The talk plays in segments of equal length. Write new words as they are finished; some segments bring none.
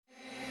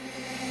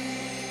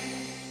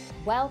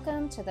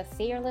Welcome to the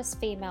Fearless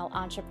Female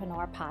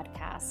Entrepreneur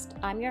Podcast.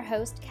 I'm your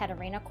host,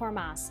 Katerina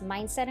Kormas,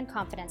 mindset and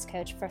confidence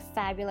coach for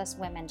fabulous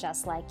women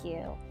just like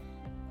you.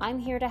 I'm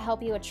here to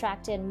help you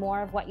attract in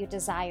more of what you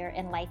desire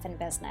in life and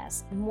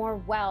business. More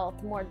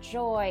wealth, more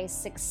joy,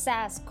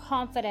 success,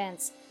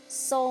 confidence,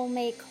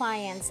 soulmate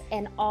clients,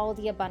 and all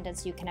the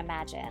abundance you can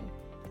imagine.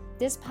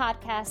 This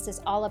podcast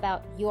is all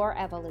about your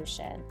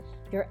evolution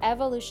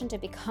to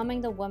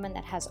becoming the woman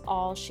that has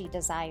all she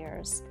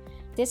desires.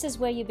 This is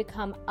where you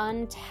become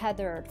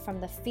untethered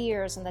from the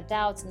fears and the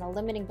doubts and the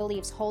limiting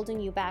beliefs holding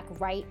you back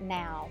right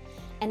now,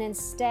 and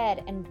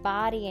instead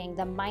embodying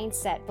the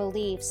mindset,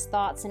 beliefs,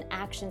 thoughts, and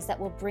actions that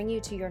will bring you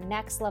to your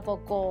next level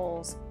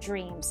goals,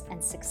 dreams,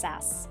 and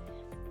success.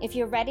 If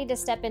you're ready to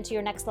step into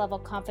your next level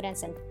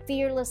confidence and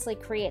fearlessly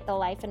create the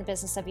life and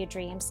business of your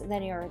dreams,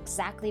 then you're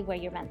exactly where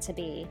you're meant to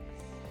be.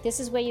 This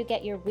is where you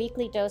get your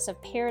weekly dose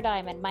of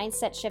paradigm and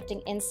mindset shifting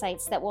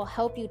insights that will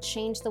help you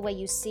change the way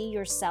you see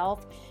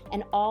yourself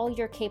and all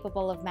you're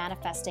capable of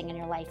manifesting in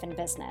your life and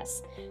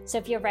business. So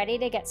if you're ready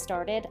to get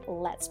started,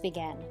 let's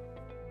begin.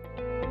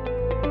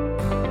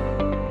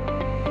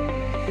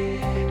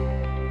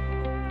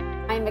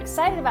 I'm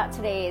excited about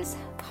today's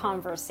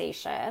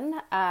conversation.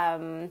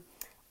 I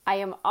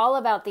am all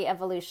about the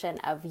evolution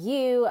of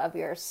you, of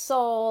your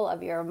soul,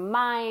 of your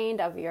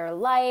mind, of your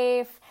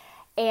life.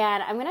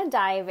 And I'm going to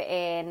dive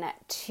in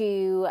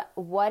to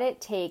what it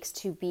takes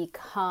to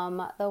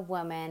become the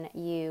woman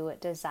you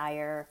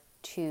desire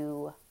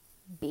to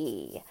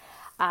be.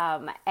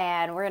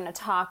 And we're going to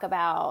talk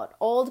about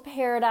old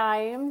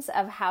paradigms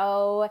of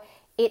how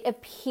it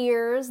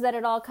appears that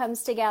it all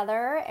comes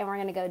together. And we're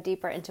going to go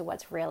deeper into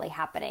what's really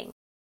happening.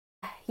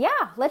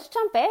 Yeah, let's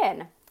jump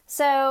in.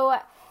 So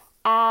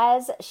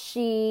as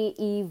she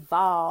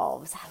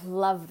evolves. I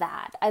love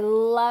that. I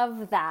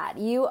love that.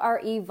 You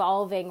are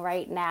evolving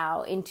right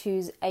now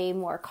into a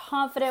more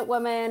confident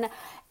woman,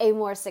 a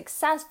more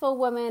successful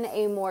woman,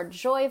 a more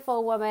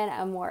joyful woman,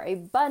 a more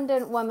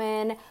abundant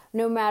woman.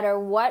 No matter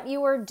what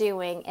you are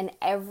doing, in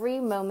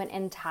every moment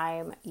in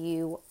time,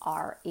 you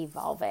are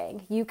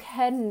evolving. You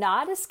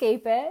cannot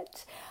escape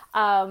it.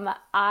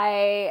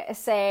 I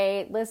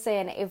say,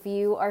 listen, if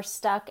you are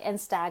stuck and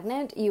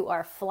stagnant, you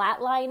are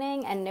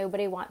flatlining, and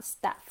nobody wants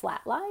that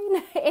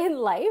flatline in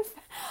life.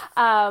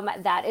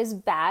 That is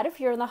bad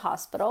if you're in the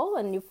hospital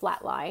and you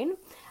flatline,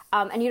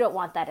 and you don't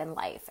want that in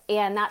life.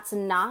 And that's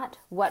not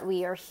what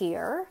we are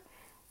here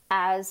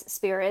as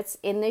spirits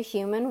in the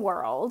human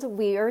world.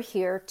 We are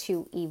here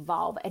to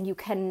evolve, and you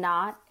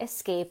cannot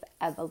escape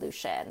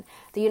evolution.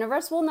 The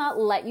universe will not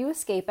let you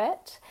escape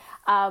it.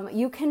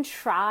 You can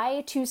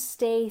try to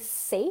stay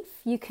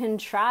safe. You can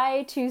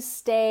try to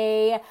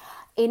stay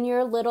in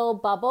your little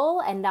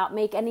bubble and not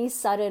make any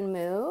sudden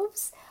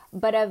moves.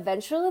 But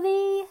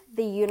eventually,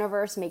 the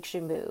universe makes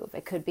you move.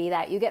 It could be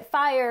that you get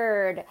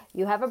fired,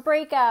 you have a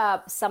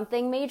breakup,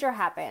 something major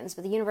happens.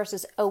 But the universe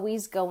is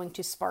always going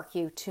to spark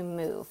you to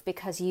move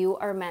because you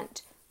are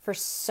meant for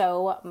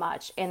so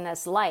much in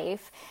this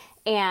life.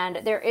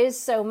 And there is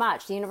so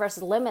much. The universe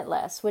is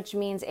limitless, which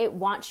means it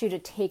wants you to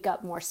take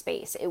up more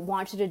space. It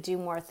wants you to do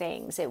more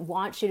things. It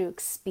wants you to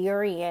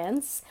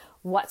experience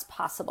what's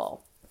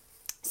possible.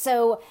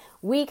 So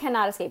we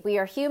cannot escape. We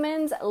are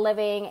humans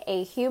living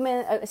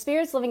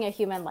spirits living a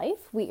human life.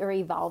 We are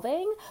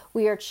evolving.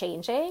 We are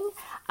changing.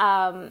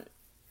 And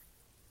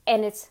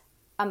it's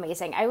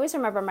amazing. I always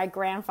remember my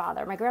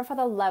grandfather. My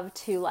grandfather loved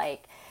to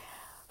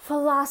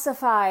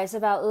philosophize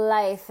about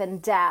life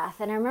and death.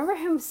 And I remember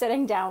him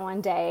sitting down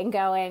one day and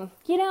going,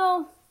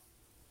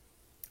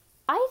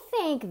 I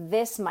think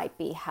this might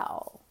be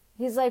hell.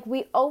 He's like,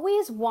 we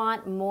always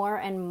want more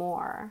and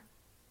more.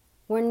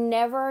 We're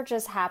never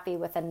just happy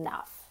with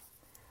enough.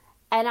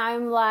 And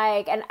I'm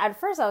like, and at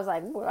first I was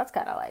like, well, that's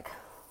kind of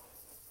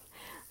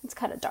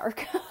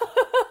dark.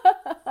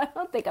 I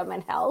don't think I'm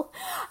in hell.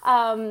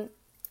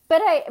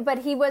 But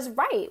he was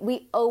right.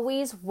 We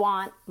always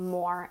want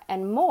more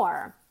and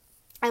more.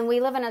 And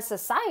we live in a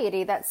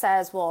society that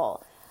says,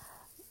 well,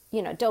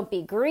 don't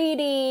be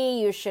greedy.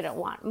 You shouldn't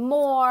want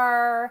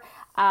more.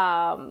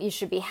 You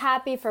should be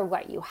happy for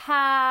what you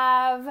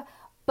have.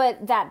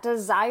 But that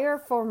desire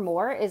for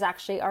more is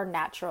actually our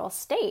natural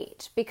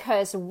state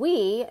because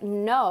we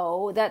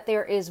know that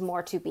there is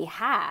more to be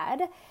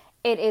had.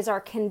 It is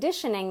our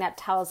conditioning that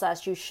tells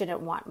us you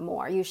shouldn't want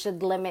more. You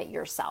should limit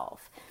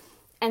yourself.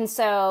 And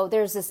so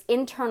there's this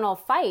internal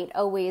fight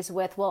always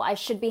with, well, I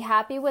should be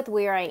happy with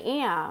where I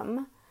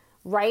am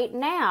right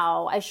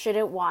now. I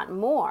shouldn't want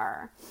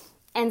more.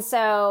 And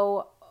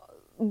so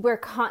we're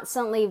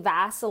constantly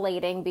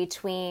vacillating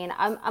between,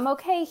 I'm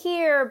okay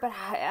here, but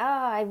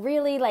I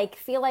really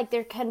feel like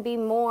there can be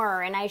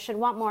more and I should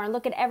want more. And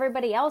look at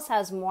everybody else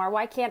has more.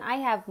 Why can't I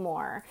have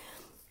more?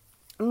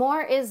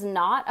 More is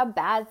not a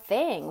bad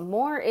thing.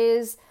 More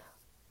is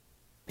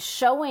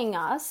showing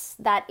us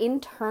that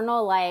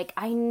internal,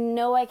 I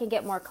know I can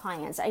get more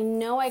clients. I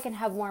know I can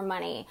have more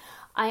money.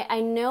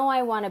 I know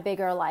I want a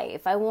bigger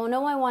life. I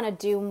want to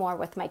do more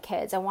with my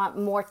kids. I want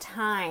more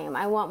time.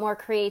 I want more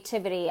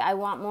creativity. I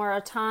want more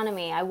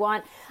autonomy. I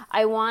want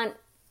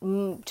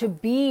to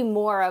be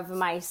more of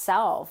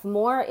myself.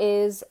 More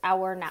is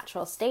our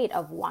natural state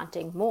of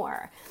wanting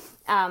more.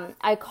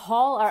 I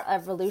call our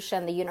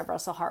evolution the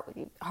universal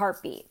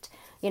heartbeat.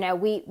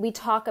 We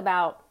talk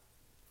about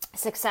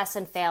success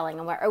and failing,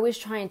 and we're always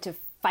trying to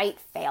fight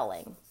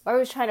failing. We're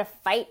always trying to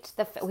fight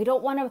we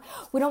don't want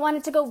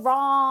it to go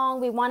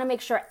wrong. We want to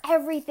make sure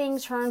everything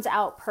turns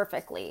out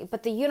perfectly.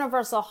 But the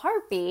universal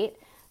heartbeat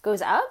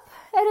goes up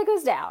and it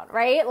goes down,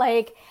 right?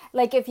 Like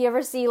if you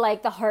ever see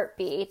like the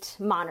heartbeat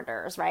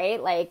monitors,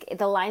 right? Like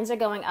the lines are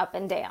going up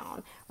and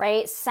down,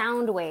 right?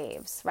 Sound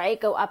waves, right?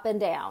 Go up and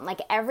down.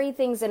 Like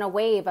everything's in a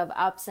wave of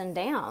ups and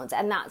downs.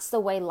 And that's the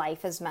way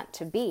life is meant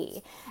to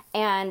be.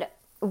 And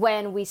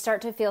when we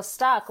start to feel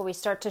stuck or we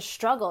start to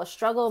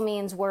struggle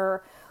means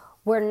we're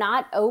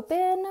not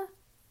open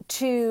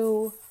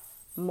to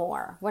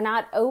more. We're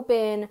not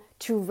open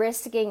to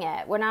risking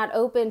it. We're not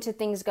open to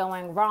things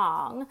going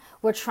wrong.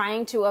 We're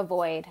trying to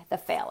avoid the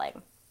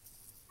failing.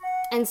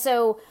 And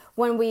so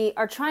when we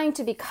are trying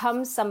to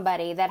become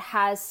somebody that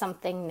has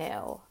something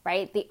new,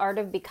 right? The art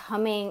of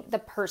becoming the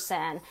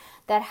person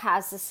that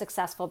has a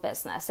successful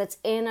business, that's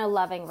in a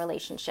loving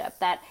relationship,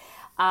 that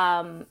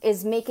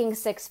is making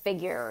six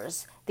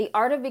figures. The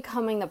art of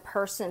becoming the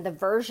person, the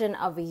version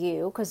of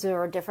you, because there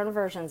are different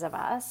versions of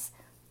us,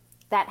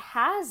 that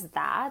has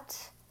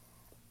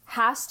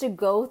to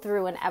go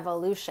through an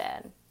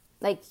evolution.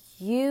 Like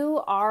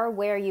you are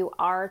where you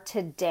are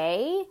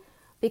today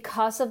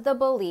because of the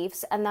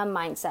beliefs and the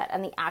mindset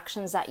and the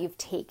actions that you've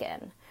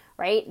taken,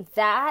 right?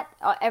 That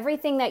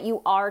everything that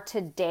you are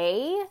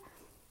today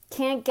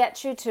can't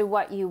get you to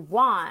what you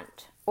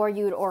want, or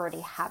you'd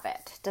already have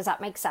it. Does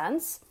that make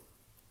sense?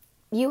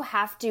 You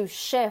have to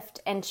shift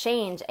and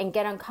change and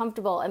get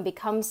uncomfortable and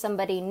become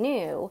somebody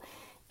new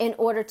in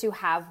order to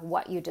have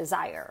what you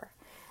desire.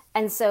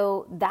 And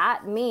so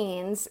that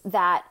means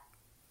that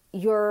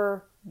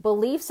your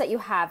beliefs that you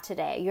have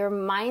today, your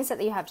mindset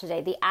that you have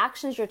today, the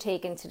actions you're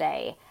taking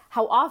today,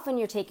 how often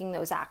you're taking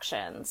those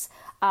actions,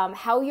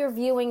 how you're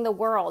viewing the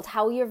world,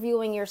 how you're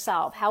viewing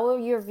yourself, how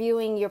you're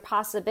viewing your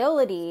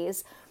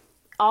possibilities,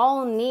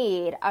 all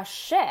need a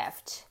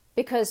shift,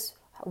 because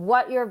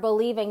what you're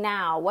believing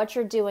now, what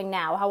you're doing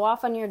now, how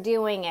often you're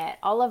doing it,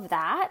 all of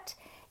that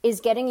is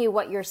getting you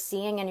what you're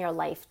seeing in your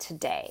life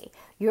today.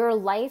 Your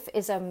life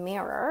is a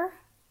mirror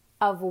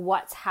of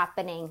what's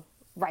happening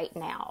right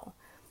now.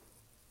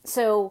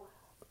 So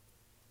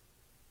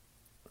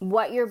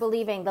what you're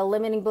believing, the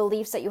limiting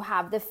beliefs that you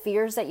have, the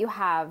fears that you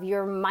have,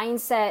 your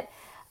mindset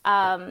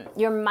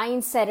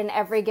in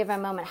every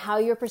given moment, how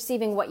you're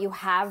perceiving what you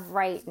have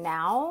right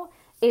now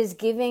is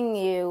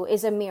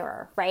a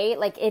mirror, right?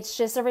 Like it's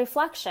just a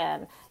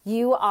reflection.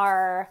 You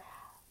are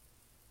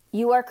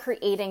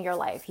creating your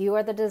life. You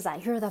are the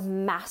designer. You're the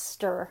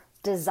master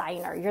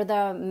designer. You're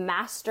the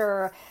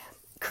master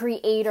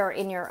creator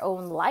in your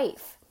own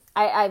life.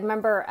 I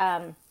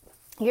remember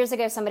years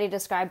ago somebody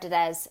described it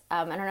as,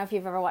 I don't know if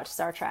you've ever watched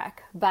Star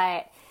Trek,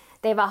 but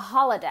they have a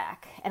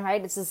holodeck, and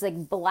right, it's this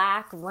like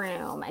black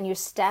room, and you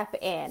step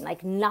in,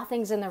 like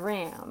nothing's in the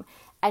room,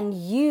 and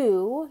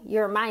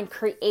your mind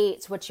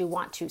creates what you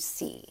want to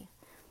see.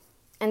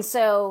 And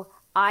so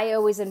I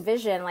always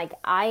envision like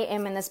I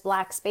am in this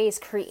black space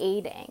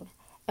creating.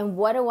 And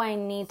what do I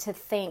need to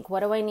think?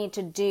 What do I need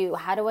to do?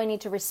 How do I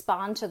need to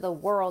respond to the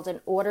world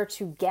in order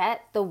to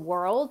get the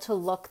world to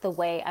look the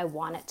way I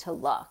want it to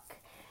look?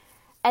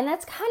 And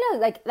that's kind of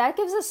like, that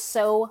gives us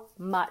so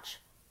much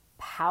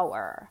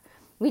power.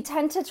 We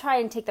tend to try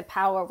and take the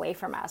power away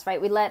from us,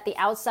 right? We let the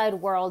outside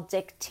world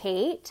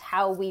dictate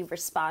how we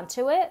respond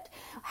to it,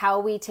 how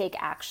we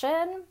take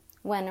action,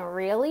 when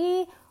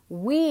really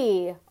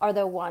we are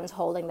the ones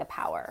holding the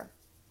power.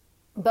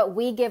 But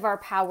we give our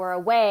power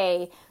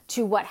away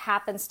to what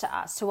happens to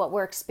us, to what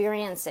we're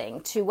experiencing,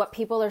 to what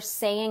people are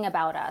saying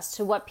about us,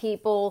 to what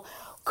people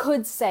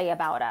could say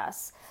about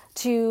us,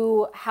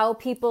 to how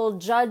people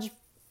judge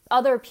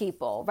other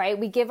people, right?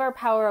 We give our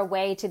power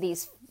away to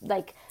these,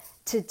 like,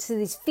 to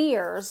these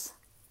fears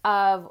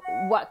of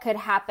what could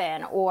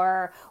happen,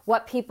 or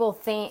what people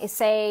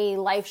say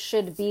life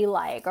should be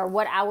like, or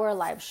what our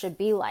life should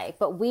be like.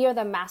 But we are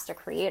the master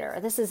creator.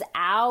 This is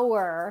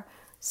our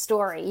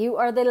story. You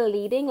are the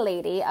leading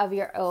lady of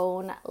your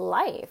own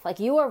life. Like,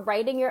 you are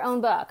writing your own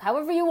book,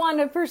 however you want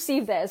to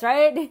perceive this,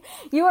 right?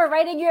 You are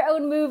writing your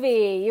own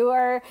movie. You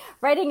are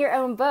writing your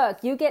own book.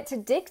 You get to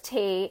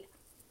dictate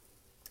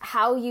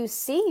how you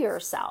see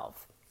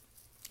yourself.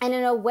 And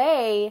in a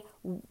way,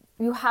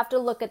 you have to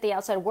look at the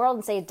outside world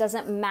and say, it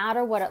doesn't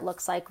matter what it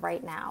looks like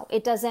right now.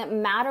 It doesn't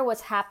matter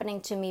what's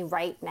happening to me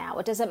right now.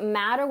 It doesn't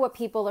matter what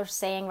people are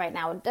saying right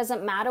now. It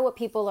doesn't matter what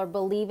people are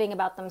believing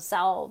about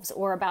themselves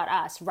or about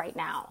us right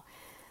now.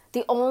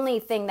 The only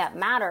thing that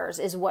matters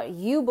is what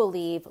you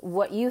believe,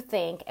 what you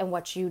think, and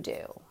what you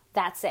do.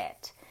 That's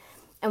it.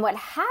 And what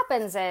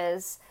happens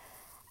is,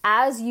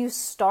 as you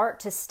start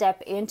to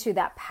step into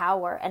that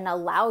power and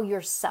allow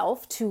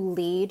yourself to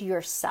lead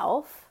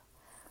yourself,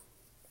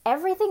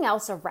 everything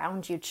else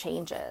around you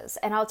changes.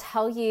 And I'll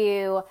tell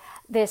you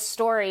this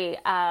story.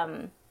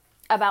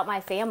 about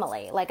my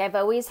family. Like, I've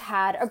always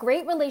had a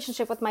great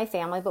relationship with my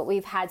family, but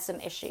we've had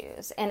some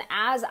issues. And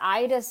as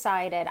I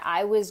decided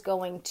I was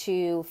going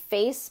to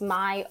face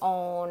my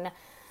own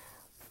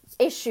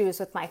issues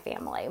with my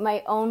family,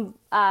 my own,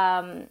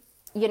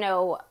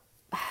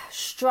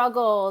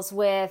 struggles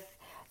with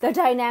the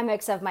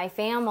dynamics of my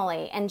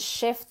family, and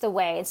shift the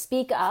way and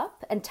speak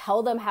up and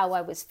tell them how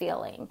I was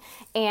feeling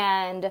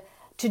and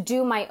to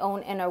do my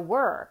own inner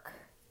work,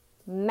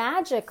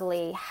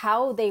 magically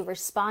how they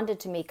responded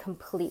to me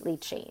completely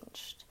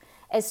changed.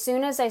 As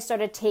soon as I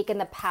started taking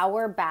the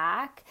power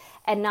back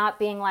and not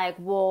being like,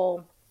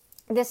 well,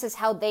 this is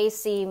how they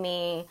see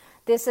me,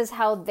 this is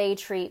how they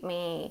treat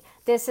me,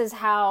 this is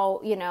how,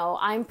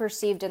 I'm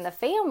perceived in the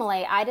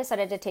family, I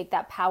decided to take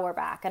that power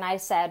back. And I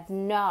said,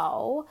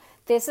 no,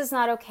 this is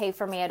not okay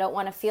for me. I don't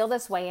want to feel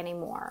this way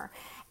anymore.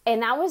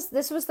 And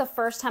this was the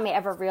first time I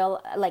ever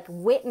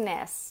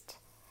witnessed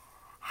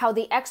how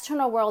the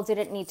external world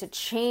didn't need to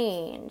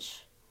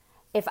change.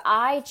 If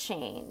I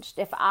changed,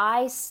 if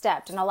I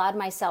stepped and allowed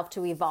myself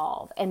to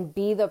evolve and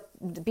be the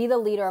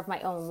leader of my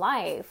own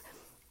life,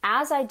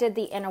 as I did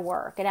the inner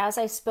work and as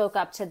I spoke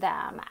up to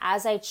them,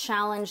 as I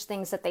challenged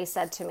things that they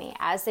said to me,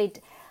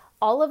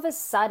 all of a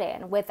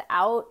sudden,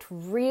 without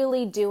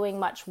really doing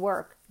much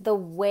work, the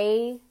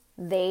way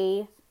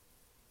they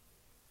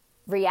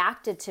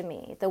reacted to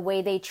me, the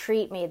way they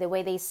treat me, the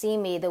way they see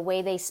me, the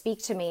way they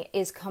speak to me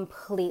is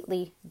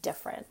completely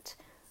different.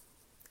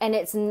 And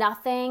it's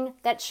nothing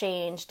that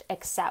changed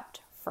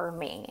except for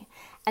me.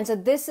 And so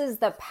this is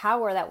the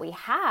power that we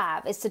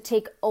have, is to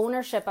take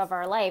ownership of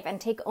our life and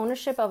take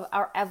ownership of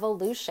our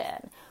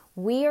evolution.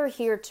 We are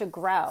here to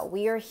grow.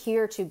 We are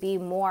here to be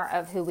more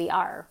of who we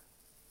are.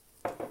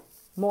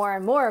 More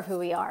and more of who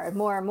we are,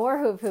 more and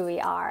more of who we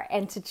are,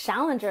 and to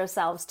challenge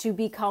ourselves to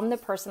become the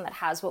person that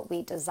has what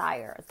we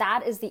desire.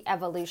 That is the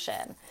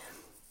evolution.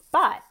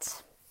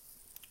 But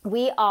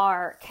we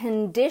are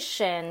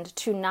conditioned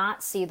to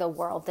not see the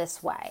world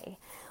this way.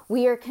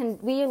 We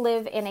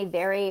live in a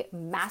very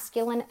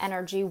masculine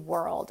energy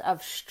world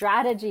of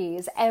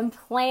strategies and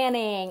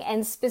planning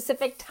and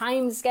specific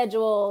time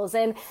schedules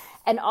and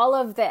all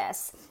of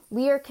this.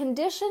 We are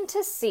conditioned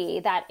to see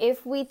that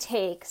if we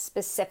take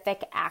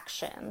specific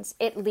actions,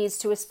 it leads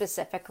to a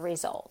specific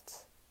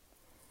result.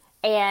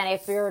 And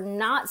if you're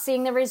not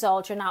seeing the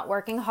result, you're not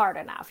working hard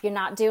enough. You're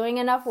not doing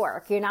enough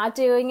work. You're not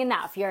doing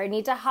enough. You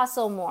need to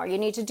hustle more. You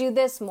need to do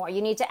this more.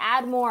 You need to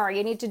add more.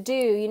 You need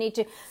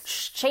to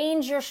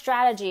change your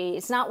strategy.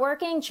 It's not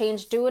working.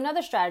 Do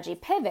another strategy.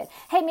 Pivot.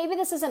 Hey, maybe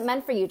this isn't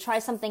meant for you. Try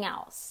something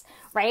else,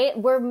 right?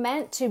 We're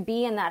meant to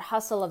be in that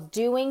hustle of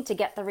doing to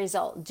get the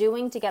result,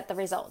 doing to get the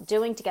result,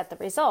 doing to get the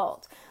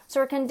result. So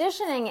our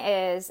conditioning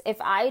is,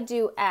 if I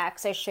do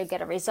X, I should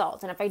get a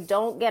result. And if I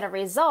don't get a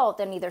result,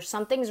 then either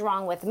something's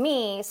wrong with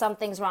me,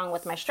 something's wrong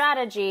with my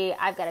strategy,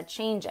 I've got to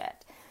change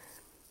it.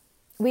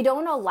 We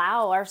don't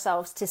allow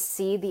ourselves to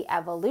see the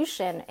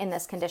evolution in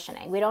this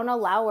conditioning. We don't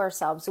allow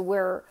ourselves,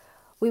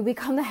 we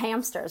become the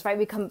hamsters, right?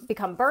 We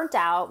become burnt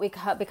out, we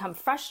become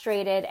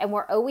frustrated, and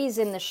we're always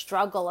in the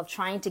struggle of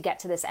trying to get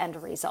to this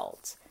end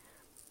result.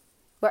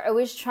 We're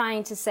always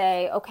trying to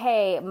say,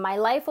 okay, my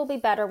life will be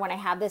better when I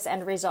have this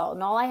end result.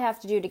 And all I have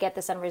to do to get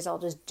this end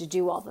result is to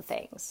do all the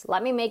things.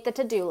 Let me make the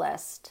to-do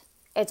list.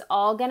 It's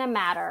all going to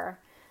matter.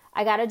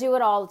 I got to do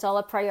it all. It's all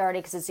a priority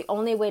because it's the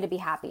only way to be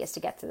happy is to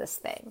get to this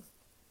thing.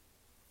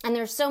 And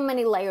there's so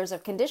many layers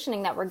of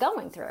conditioning that we're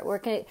going through.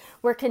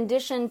 We're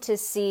conditioned to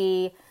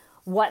see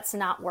what's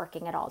not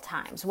working at all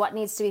times, what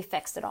needs to be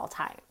fixed at all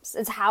times.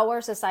 It's how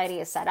our society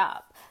is set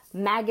up.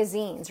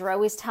 Magazines are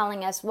always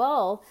telling us,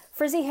 well,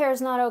 frizzy hair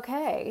is not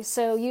okay,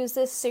 so use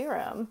this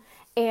serum.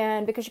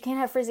 And because you can't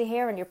have frizzy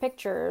hair in your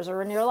pictures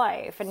or in your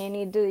life, and you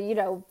need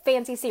to,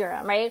 fancy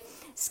serum, right?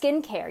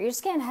 Skincare, your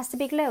skin has to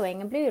be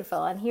glowing and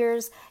beautiful, and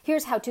here's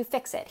how to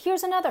fix it.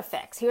 Here's another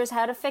fix. Here's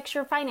how to fix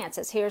your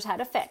finances. Here's how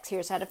to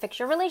fix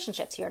your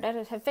relationships. Here's how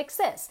to fix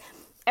this.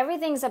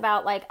 Everything's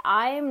about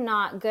I'm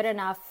not good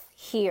enough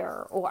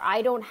here, or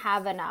I don't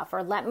have enough,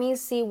 or let me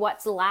see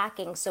what's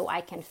lacking so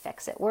I can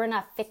fix it. We're in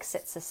a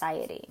fix-it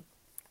society.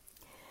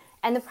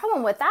 And the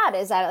problem with that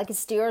is that it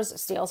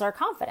steals our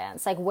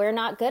confidence. We're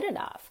not good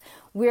enough.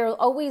 We're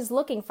always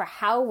looking for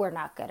how we're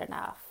not good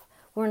enough.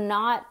 We're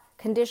not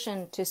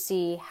conditioned to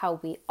see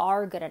how we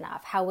are good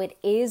enough, how it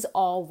is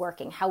all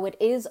working, how it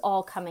is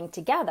all coming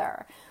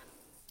together.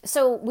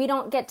 So we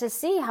don't get to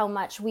see how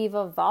much we've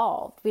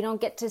evolved. We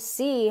don't get to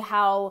see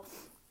how,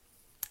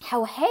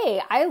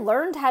 hey, I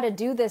learned how to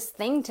do this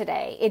thing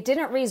today. It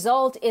didn't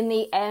result in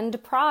the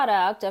end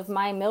product of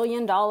my $1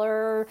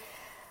 million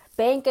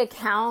bank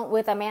account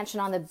with a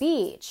mansion on the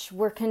beach.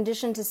 We're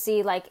conditioned to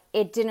see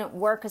it didn't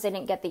work because I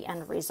didn't get the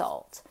end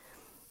result.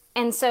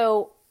 And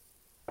so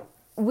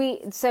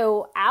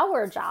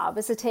our job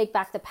is to take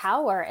back the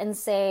power and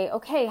say,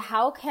 okay,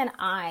 how can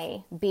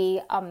I be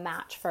a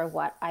match for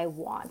what I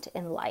want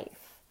in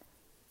life?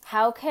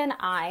 How can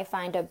I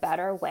find a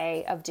better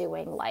way of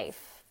doing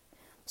life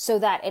so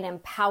that it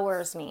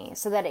empowers me,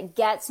 so that it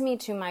gets me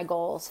to my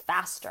goals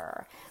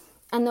faster?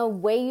 And the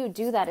way you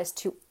do that is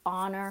to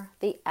honor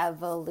the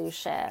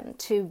evolution,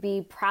 to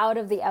be proud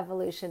of the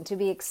evolution, to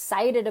be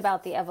excited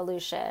about the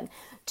evolution,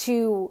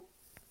 to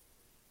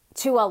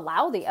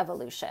allow the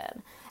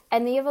evolution.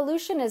 And the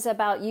evolution is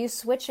about you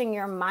switching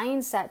your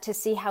mindset to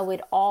see how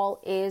it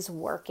all is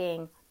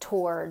working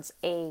towards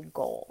a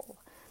goal.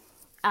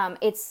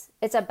 It's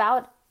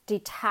about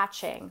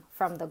detaching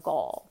from the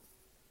goal.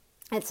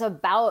 It's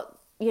about,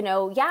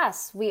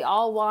 yes, we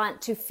all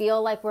want to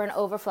feel like we're in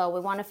overflow. We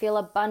want to feel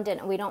abundant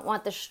and we don't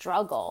want the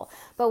struggle.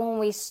 But when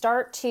we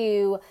start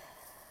to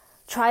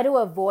try to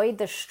avoid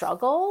the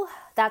struggle,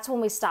 that's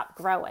when we stop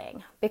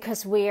growing,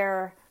 because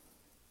we're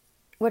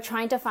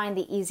trying to find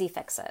the easy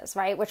fixes,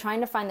 right? We're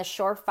trying to find the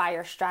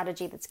surefire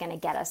strategy that's going to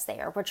get us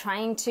there. We're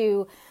trying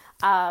to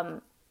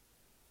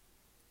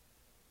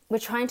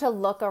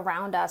look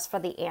around us for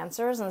the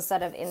answers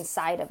instead of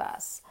inside of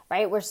us,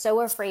 right? We're so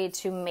afraid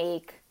to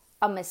make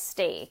a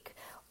mistake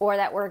or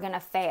that we're going to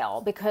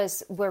fail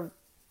because we're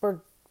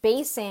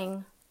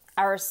basing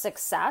our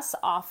success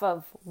off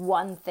of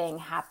one thing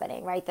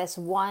happening, right? This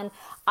one,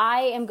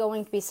 I am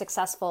going to be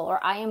successful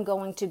or I am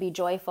going to be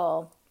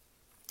joyful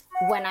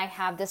when I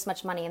have this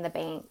much money in the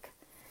bank,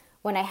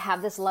 when I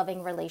have this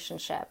loving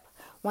relationship,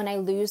 when I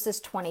lose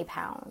this 20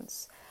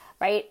 pounds,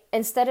 right?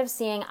 Instead of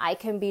seeing I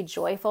can be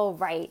joyful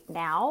right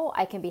now,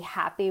 I can be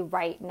happy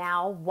right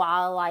now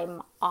while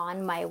I'm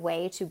on my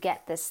way to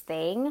get this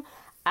thing,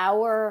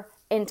 our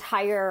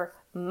entire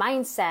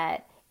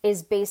mindset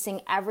is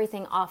basing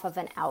everything off of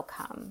an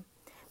outcome.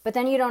 But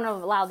then you don't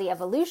allow the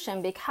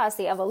evolution, because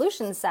the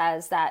evolution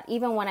says that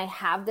even when I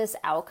have this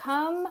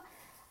outcome,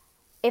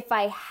 if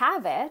I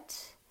have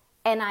it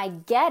and I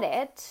get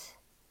it,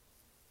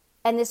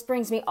 and this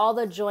brings me all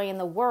the joy in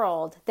the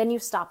world, then you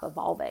stop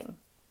evolving.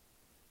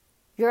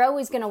 You're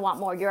always going to want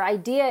more. Your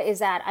idea is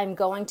that I'm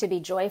going to be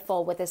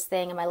joyful with this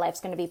thing and my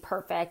life's going to be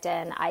perfect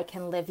and I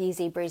can live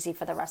easy breezy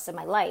for the rest of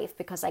my life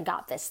because I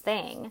got this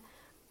thing.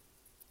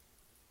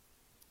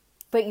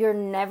 But you're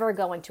never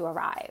going to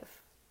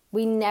arrive.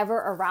 We never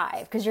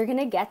arrive, because you're going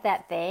to get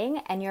that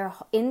thing and your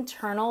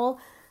internal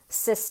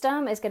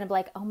system is going to be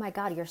like, oh my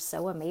God, you're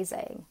so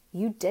amazing.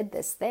 You did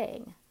this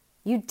thing.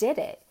 You did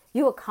it.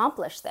 You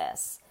accomplished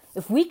this.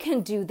 If we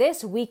can do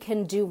this, we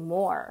can do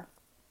more.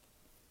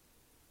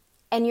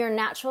 And your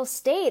natural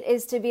state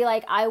is to be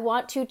like, I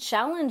want to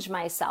challenge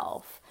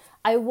myself.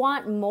 I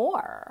want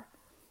more.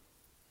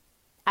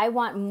 I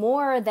want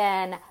more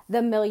than the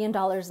 $1 million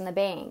in the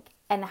bank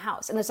and the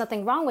house. And there's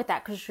nothing wrong with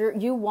that, because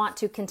you want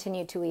to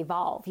continue to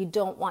evolve. You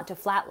don't want to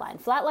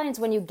flatline. Flatline is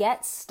when you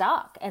get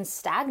stuck and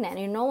stagnant and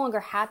you're no longer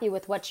happy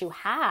with what you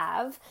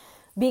have,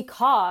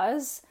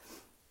 because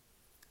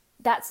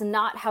that's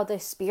not how the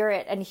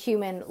spirit and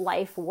human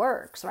life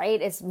works,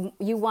 right? It's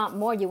you want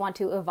more, you want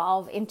to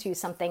evolve into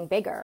something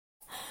bigger.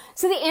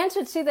 So the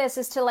answer to this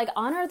is to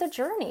honor the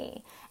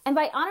journey. And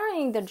by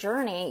honoring the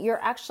journey,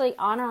 you're actually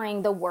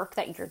honoring the work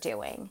that you're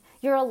doing.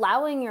 You're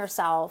allowing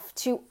yourself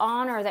to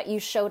honor that you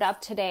showed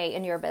up today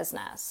in your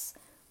business,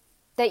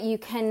 that you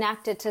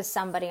connected to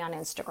somebody on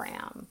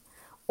Instagram,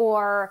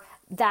 or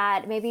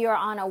that maybe you're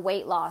on a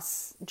weight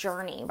loss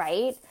journey,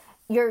 right?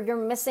 You're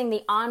missing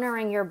the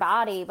honoring your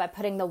body by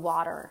putting the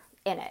water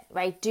in it,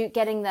 right?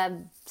 Getting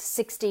the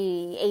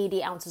 60,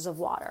 80 ounces of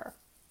water,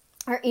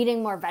 or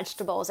eating more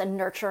vegetables and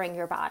nurturing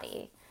your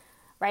body,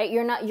 right?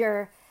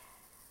 You're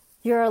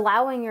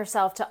allowing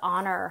yourself to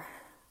honor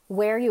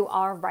where you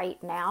are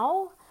right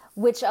now,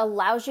 which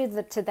allows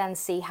you to then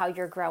see how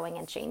you're growing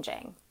and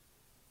changing.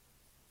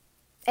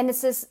 And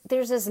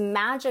there's this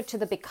magic to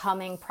the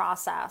becoming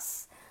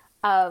process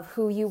of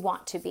who you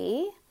want to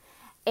be.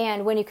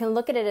 And when you can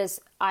look at it as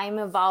I'm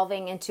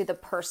evolving into the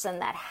person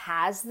that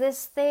has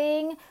this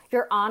thing,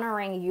 you're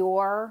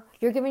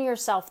giving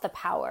yourself the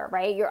power,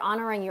 right? You're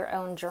honoring your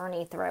own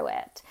journey through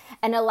it,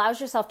 and it allows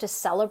yourself to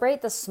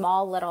celebrate the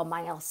small little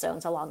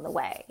milestones along the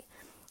way,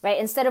 right?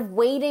 Instead of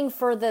waiting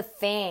for the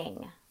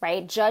thing,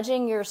 right?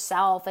 Judging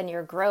yourself and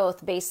your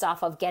growth based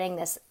off of getting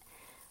this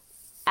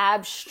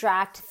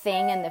abstract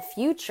thing in the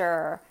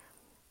future,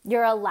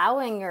 you're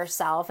allowing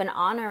yourself and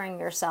honoring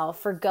yourself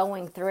for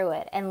going through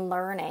it and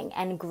learning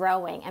and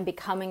growing and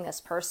becoming this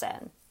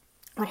person.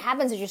 What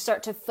happens is you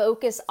start to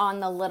focus on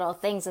the little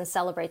things and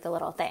celebrate the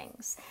little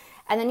things.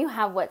 And then you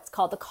have what's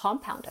called the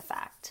compound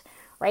effect,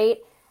 right?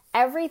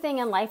 Everything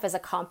in life is a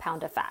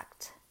compound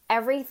effect.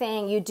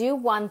 Everything, you do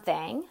one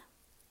thing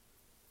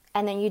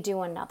and then you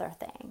do another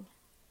thing.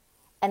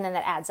 And then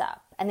that adds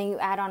up. And then you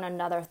add on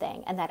another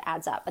thing and that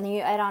adds up. And then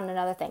you add on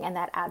another thing and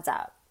that adds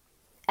up.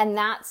 And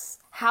that's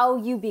how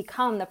you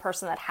become the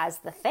person that has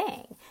the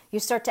thing. You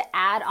start to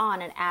add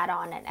on and add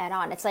on and add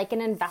on. It's like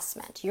an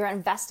investment. You're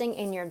investing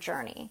in your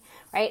journey,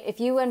 right? If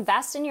you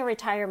invest in your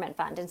retirement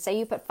fund and say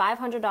you put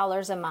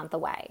 $500 a month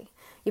away,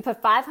 you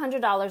put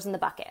 $500 in the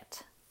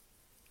bucket.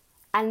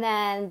 And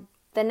then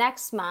the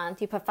next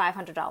month you put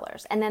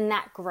 $500 and then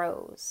that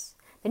grows.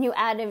 Then you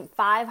add in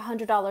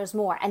 $500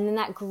 more, and then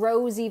that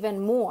grows even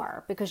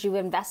more because you've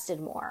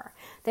invested more.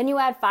 Then you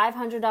add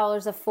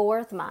 $500 a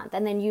fourth month,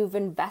 and then you've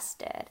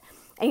invested.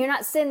 And you're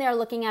not sitting there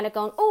looking at it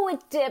going, oh, it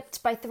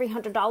dipped by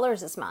 $300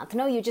 this month.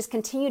 No, you just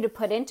continue to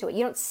put into it.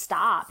 You don't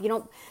stop. You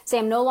don't say,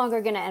 I'm no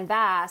longer going to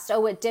invest.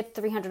 Oh, it dipped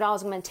 $300.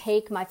 I'm going to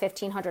take my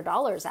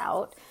 $1,500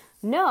 out.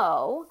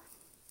 No,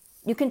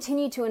 you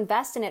continue to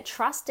invest in it,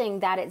 trusting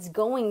that it's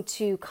going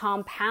to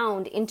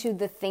compound into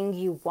the thing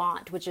you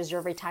want, which is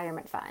your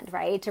retirement fund,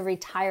 right? To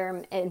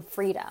retire in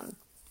freedom.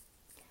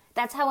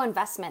 That's how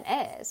investment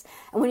is.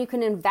 And when you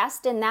can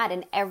invest in that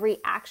in every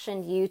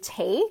action you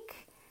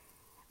take,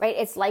 right?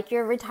 It's like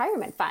your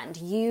retirement fund.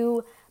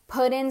 You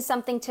put in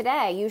something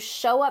today. You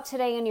show up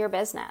today in your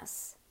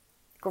business.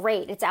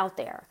 Great, it's out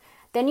there.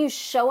 Then you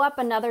show up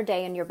another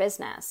day in your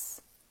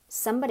business.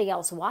 Somebody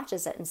else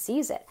watches it and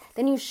sees it.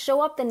 Then you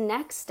show up the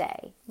next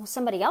day. Well,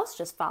 somebody else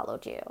just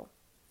followed you.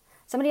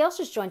 Somebody else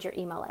just joined your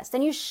email list.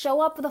 Then you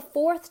show up the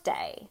fourth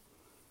day.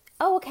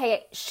 Oh,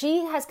 okay,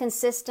 she has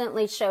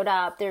consistently showed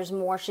up. There's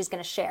more she's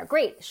going to share.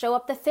 Great, show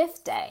up the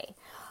fifth day.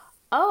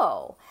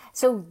 Oh,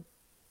 so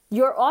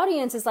your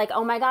audience is like,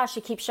 oh my gosh,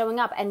 she keeps showing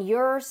up. And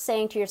you're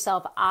saying to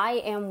yourself,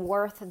 I am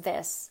worth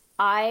this.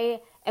 I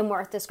am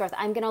worth this growth.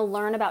 I'm going to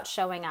learn about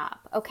showing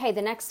up. Okay,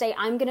 the next day,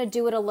 I'm going to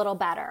do it a little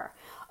better.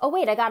 Oh,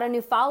 wait, I got a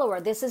new follower.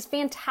 This is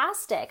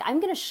fantastic. I'm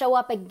going to show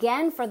up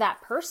again for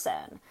that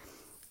person.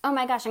 Oh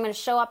my gosh, I'm going to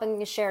show up and I'm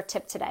going to share a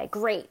tip today.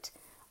 Great.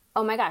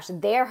 Oh my gosh,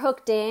 they're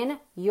hooked in.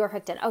 You're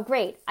hooked in. Oh,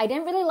 great. I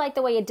didn't really like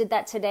the way you did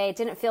that today. It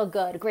didn't feel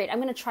good. Great.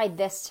 I'm going to try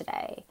this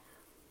today.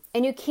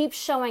 And you keep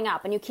showing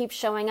up and you keep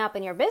showing up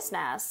in your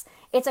business.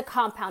 It's a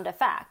compound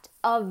effect.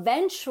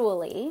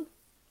 Eventually,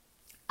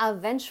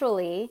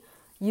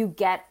 you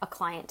get a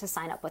client to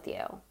sign up with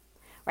you,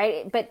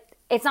 right? But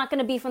it's not going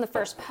to be from the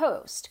first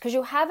post because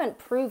you haven't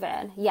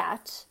proven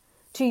yet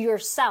to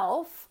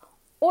yourself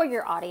or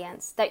your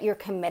audience that you're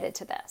committed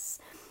to this.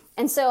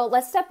 And so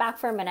let's step back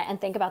for a minute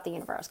and think about the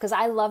universe, because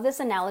I love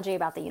this analogy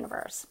about the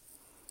universe.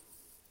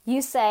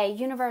 You say,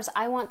 universe,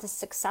 I want this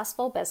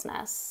successful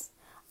business.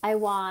 I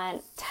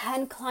want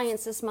 10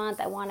 clients this month.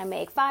 I want to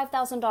make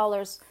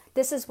 $5,000.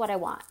 This is what I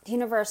want. The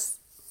universe,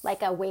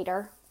 like a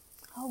waiter.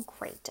 Oh,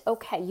 great.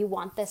 Okay, you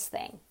want this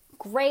thing.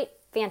 Great,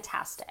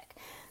 fantastic.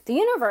 The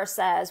universe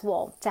says,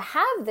 well, to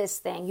have this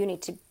thing, you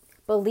need to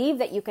believe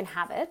that you can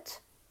have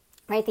it,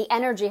 right? The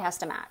energy has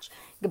to match.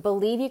 You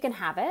believe you can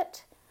have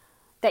it,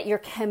 that you're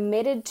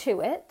committed to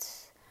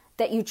it,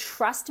 that you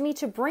trust me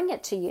to bring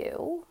it to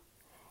you,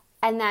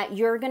 and that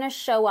you're going to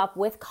show up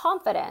with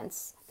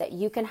confidence that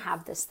you can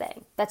have this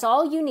thing. That's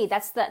all you need.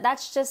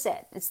 That's just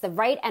it. It's the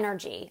right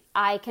energy.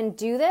 I can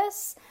do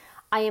this.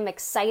 I am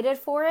excited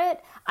for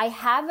it. I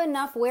have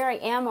enough where I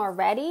am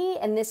already,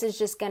 and this is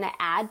just going to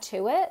add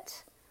to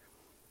it.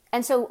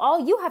 And so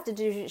all you have to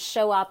do is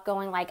show up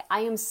going like,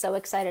 I am so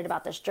excited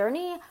about this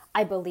journey.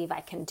 I believe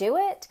I can do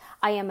it.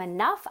 I am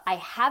enough. I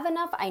have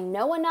enough. I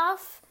know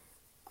enough.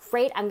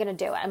 Great. I'm going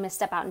to do it. I'm going to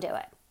step out and do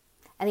it.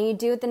 And then you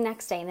do it the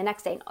next day and the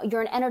next day.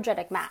 You're an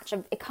energetic match.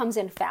 It comes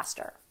in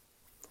faster.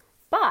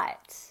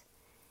 But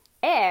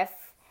if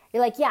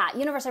you're like, yeah,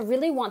 universe, I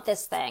really want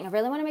this thing. I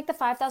really want to make the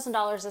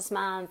 $5,000 this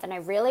month. And I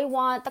really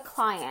want the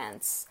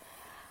clients.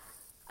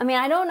 I mean,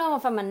 I don't know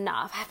if I'm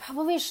enough. I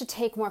probably should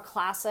take more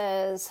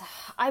classes.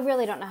 I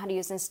really don't know how to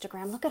use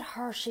Instagram. Look at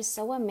her. She's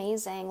so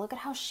amazing. Look at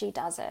how she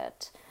does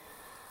it.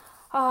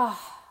 Oh,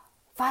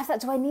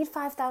 do I need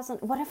 5,000?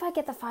 What if I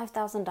get the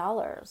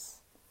 $5,000?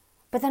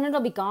 But then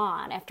it'll be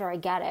gone after I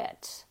get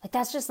it. Like,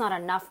 that's just not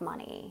enough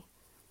money.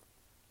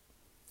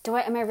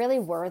 Am I really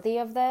worthy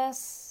of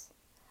this?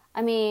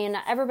 I mean,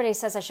 everybody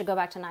says I should go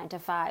back to 9 to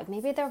 5.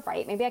 Maybe they're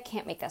right. Maybe I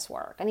can't make this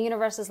work. And the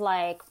universe is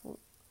like,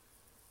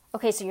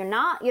 okay, so you don't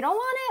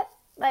want it?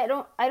 I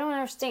don't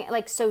understand.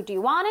 Like, so do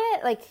you want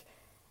it? Like,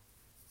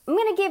 I'm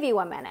going to give you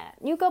a minute.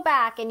 You go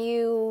back and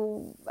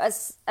you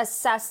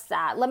assess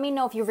that. Let me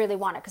know if you really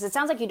want it, because it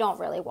sounds like you don't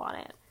really want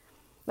it.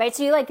 Right?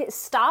 So you like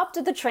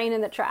stopped the train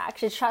in the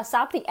tracks. You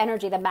stop the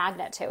energy, the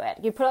magnet to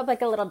it. You put up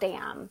like a little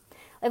dam.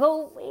 Like,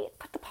 oh, wait,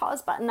 put the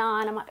pause button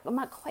on. I'm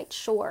not quite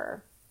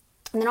sure.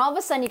 And then all of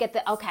a sudden you get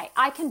okay,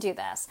 I can do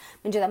this.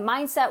 I'm going to do the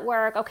mindset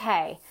work.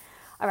 Okay.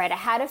 All right, I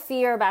had a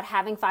fear about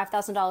having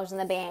 $5,000 in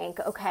the bank.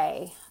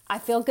 Okay, I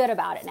feel good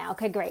about it now.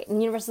 Okay, great. And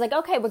the universe is like,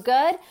 okay, we're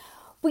good.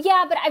 Well,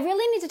 yeah, but I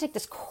really need to take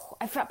this course.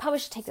 I probably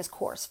should take this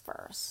course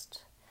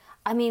first.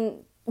 I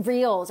mean,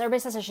 Reels. Everybody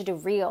says I should do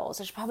Reels.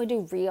 I should probably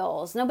do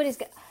Reels. Nobody's,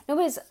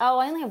 oh,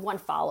 I only have one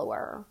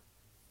follower.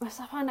 It's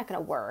probably not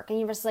going to work. And the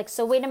universe is like,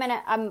 so wait a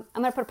minute. I'm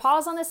going to put a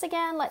pause on this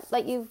again.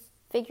 Let you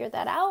figure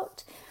that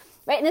out.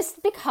 Right? And this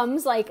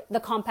becomes like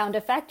the compound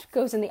effect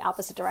goes in the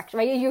opposite direction,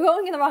 right? You're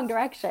going in the wrong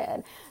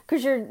direction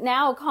because you're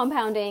now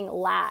compounding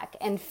lack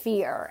and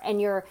fear, and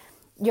you're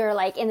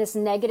like in this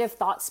negative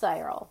thought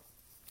spiral,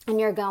 and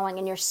you're going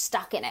and you're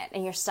stuck in it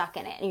and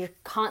you're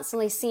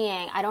constantly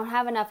seeing, I don't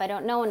have enough. I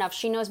don't know enough.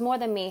 She knows more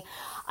than me.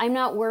 I'm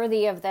not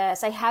worthy of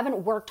this. I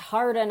haven't worked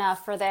hard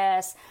enough for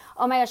this.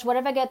 Oh my gosh, what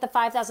if I get the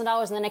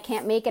 $5,000 and then I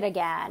can't make it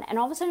again? And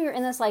all of a sudden you're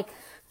in this like,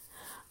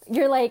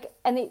 you're like,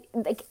 and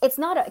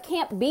it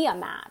can't be a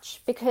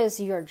match, because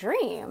your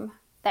dream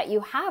that you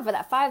have for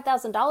that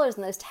 $5,000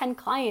 and those 10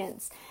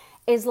 clients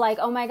is like,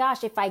 oh my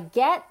gosh, if I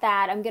get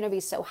that, I'm going to be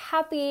so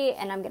happy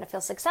and I'm going to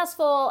feel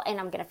successful and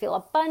I'm going to feel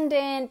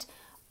abundant.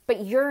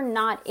 But you're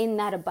not in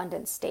that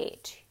abundant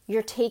state.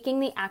 You're taking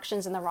the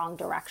actions in the wrong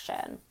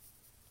direction.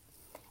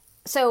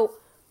 So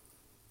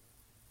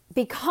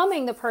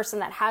becoming the person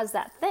that has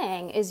that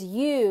thing is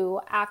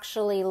you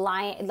actually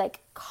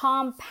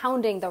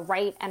compounding the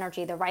right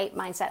energy, the right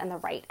mindset, and the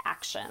right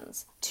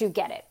actions to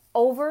get it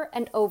over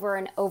and over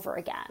and over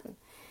again.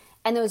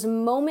 And those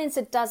moments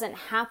it doesn't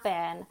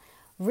happen,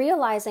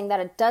 realizing that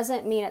it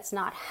doesn't mean it's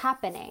not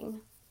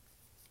happening.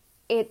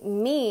 It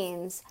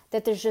means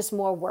that there's just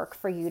more work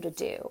for you to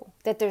do,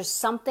 that there's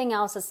something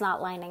else that's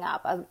not lining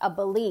up, a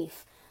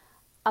belief,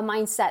 a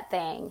mindset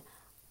thing,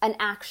 an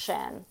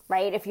action,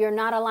 right? If you're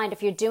not aligned,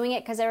 if you're doing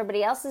it because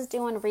everybody else is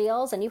doing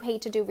reels and you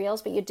hate to do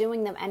reels, but you're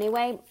doing them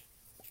anyway,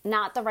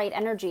 not the right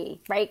energy,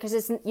 right?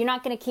 Because you're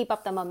not going to keep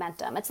up the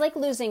momentum. It's like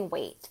losing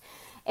weight.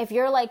 If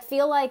you're like,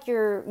 feel like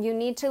you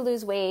need to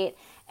lose weight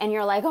and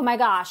you're like, oh my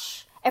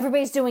gosh,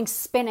 everybody's doing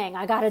spinning,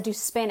 I got to do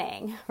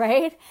spinning,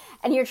 right?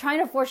 And you're trying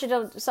to force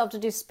yourself to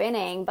do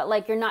spinning, but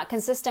like you're not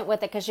consistent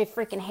with it because you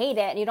freaking hate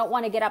it and you don't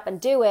want to get up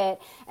and do it.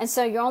 And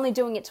so you're only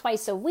doing it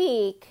twice a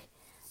week.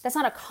 That's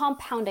not a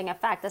compounding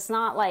effect. That's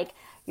not like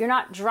you're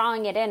not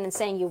drawing it in and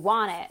saying you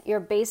want it.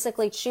 You're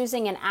basically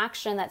choosing an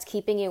action that's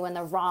keeping you in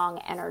the wrong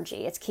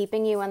energy. It's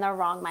keeping you in the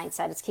wrong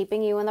mindset. It's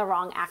keeping you in the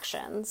wrong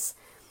actions.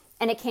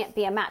 And it can't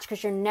be a match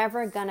because you're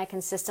never going to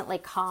consistently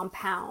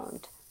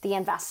compound the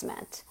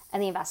investment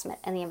and the investment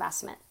and the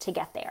investment to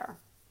get there.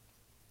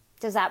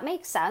 Does that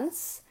make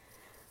sense?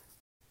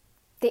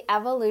 The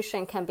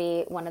evolution can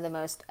be one of the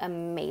most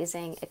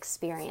amazing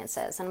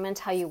experiences. And I'm going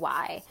to tell you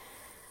why.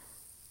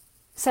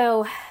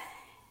 So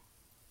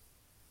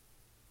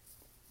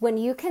when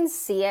you can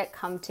see it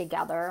come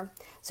together,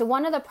 so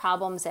one of the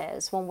problems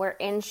is when we're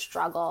in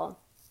struggle,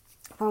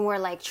 when we're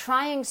like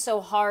trying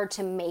so hard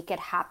to make it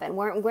happen,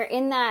 we're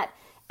in that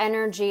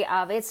energy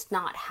of it's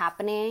not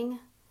happening.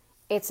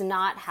 It's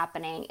not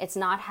happening. It's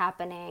not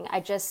happening. I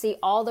just see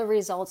all the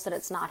results that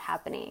it's not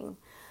happening.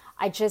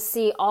 I just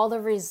see all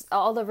the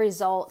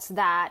results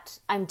that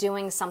I'm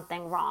doing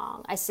something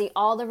wrong. I see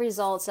all the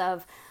results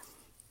of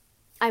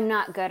I'm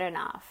not good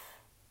enough.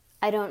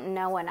 I don't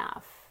know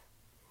enough.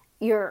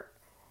 You're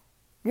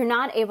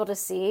not able to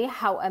see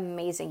how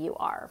amazing you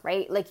are,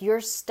 right? Like you're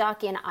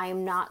stuck in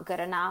I'm not good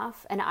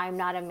enough and I'm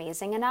not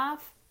amazing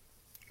enough.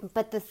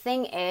 But the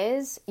thing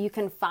is, you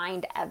can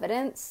find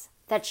evidence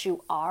that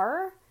you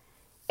are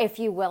if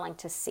you're willing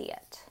to see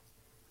it.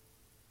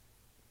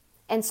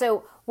 And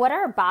so what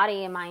our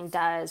body and mind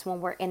does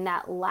when we're in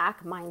that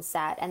lack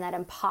mindset and that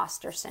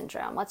imposter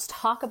syndrome, let's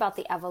talk about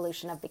the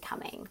evolution of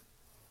becoming.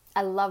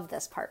 I love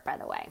this part, by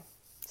the way.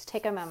 Just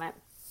take a moment,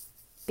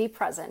 be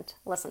present,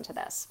 listen to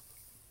this.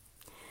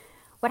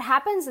 What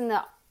happens in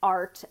the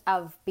art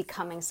of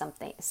becoming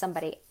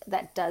somebody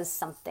that does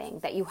something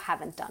that you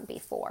haven't done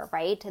before,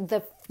 right?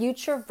 The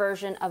future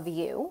version of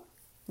you,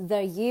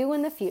 the you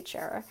in the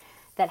future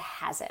that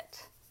has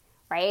it,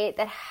 right?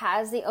 That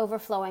has the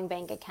overflowing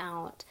bank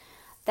account,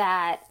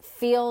 that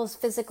feels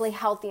physically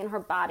healthy in her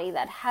body,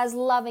 that has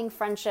loving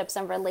friendships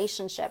and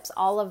relationships,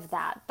 all of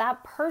that.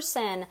 That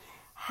person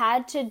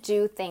had to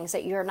do things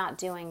that you're not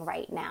doing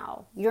right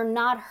now. You're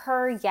not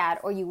her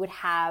yet, or you would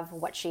have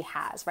what she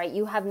has, right?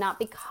 You have not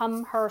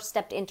become her,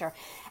 stepped into her.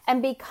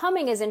 And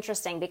becoming is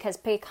interesting because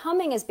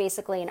becoming is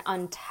basically an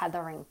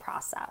untethering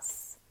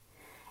process.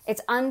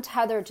 It's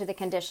untethered to the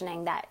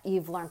conditioning that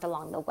you've learned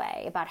along the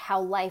way about how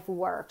life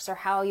works or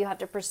how you have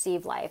to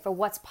perceive life or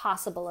what's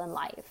possible in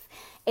life.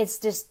 It's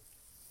just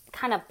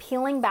kind of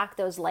peeling back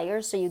those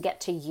layers so you get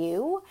to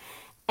you.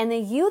 And the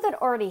you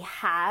that already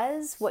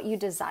has what you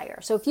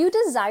desire. So if you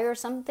desire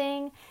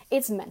something,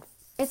 it's meant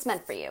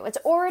for you. It's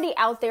already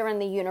out there in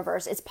the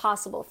universe. It's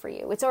possible for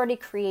you. It's already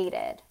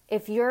created.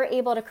 If you're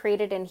able to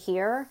create it in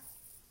here,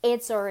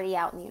 it's already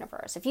out in the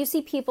universe. If you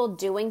see people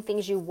doing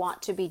things you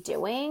want to be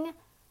doing,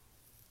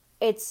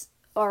 it's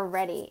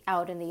already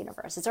out in the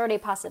universe. It's already a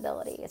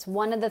possibility. It's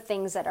one of the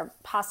things that are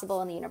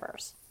possible in the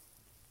universe.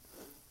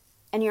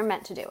 And you're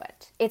meant to do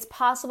it. It's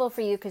possible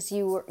for you because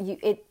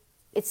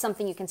it's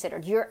something you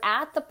considered. You're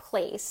at the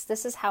place,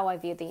 this is how I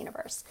view the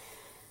universe.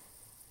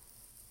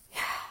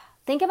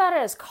 Think about it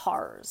as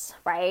cars,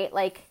 right?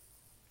 Like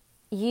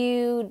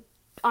you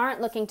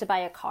aren't looking to buy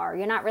a car.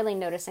 You're not really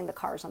noticing the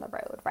cars on the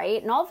road,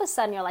 right? And all of a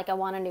sudden you're like, I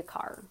want a new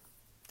car.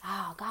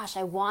 Oh gosh,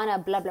 I want a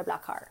blah, blah, blah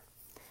car.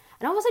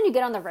 And all of a sudden you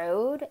get on the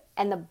road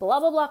and the blah,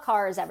 blah, blah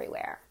car is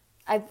everywhere.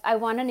 I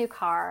want a new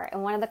car.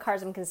 And one of the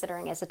cars I'm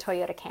considering is a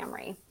Toyota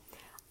Camry.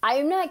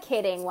 I'm not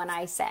kidding when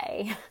I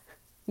say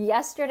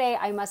yesterday,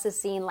 I must have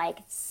seen like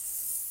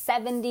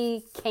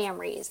 70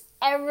 Camrys.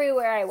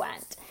 Everywhere I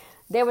went,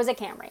 there was a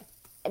Camry,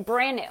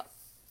 brand new,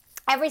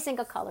 every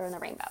single color in the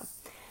rainbow.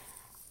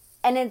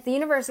 And the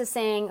universe is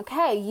saying,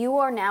 okay, you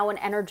are now an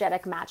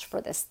energetic match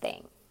for this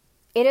thing.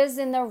 It is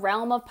in the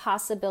realm of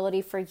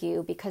possibility for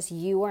you because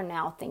you are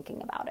now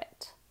thinking about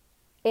it.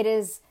 It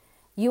is,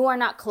 you are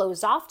not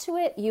closed off to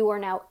it. You are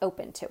now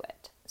open to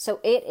it. So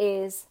it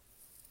is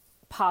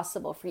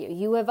possible for you.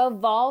 You have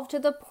evolved to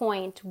the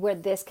point where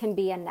this can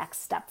be a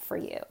next step for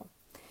you.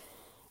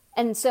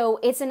 And so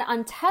it's an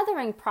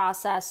untethering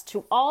process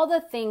to all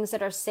the things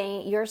that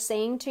you're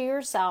saying to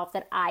yourself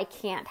that I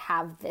can't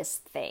have this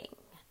thing,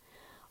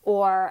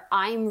 or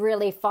I'm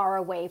really far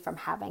away from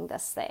having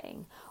this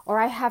thing, or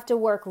I have to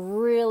work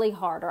really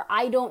hard, or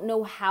I don't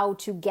know how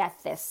to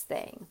get this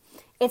thing.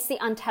 It's the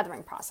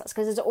untethering process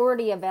because it's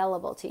already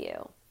available to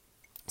you.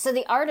 So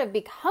the art of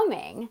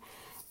becoming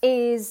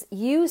is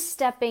you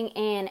stepping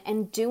in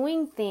and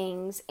doing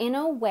things in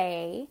a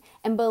way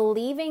and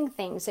believing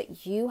things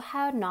that you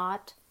had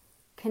not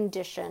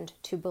conditioned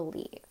to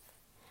believe.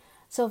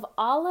 So if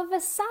all of a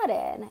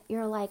sudden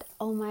you're like,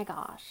 oh my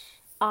gosh,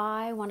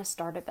 I want to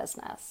start a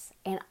business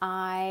and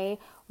I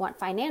want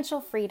financial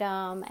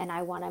freedom and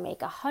I want to make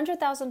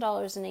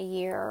 $100,000 in a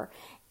year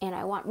and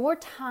I want more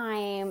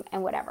time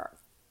and whatever.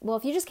 Well,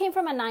 if you just came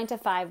from a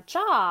 9-to-5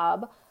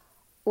 job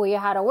where you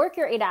had to work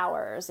your 8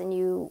 hours and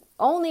you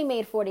only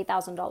made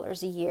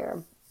 $40,000 a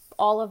year,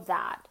 all of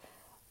that,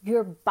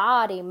 your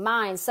body,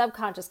 mind,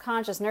 subconscious,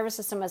 conscious, nervous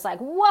system is like,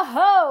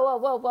 whoa.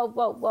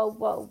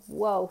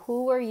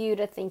 Who are you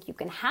to think you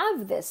can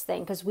have this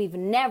thing? Because we've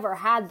never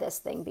had this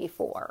thing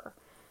before.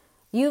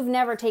 You've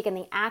never taken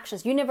the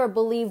actions. You never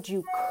believed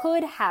you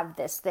could have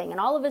this thing. And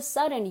all of a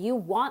sudden you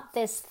want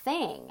this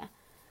thing.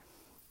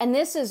 And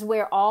this is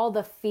where all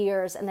the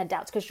fears and the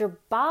doubts, because your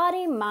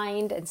body,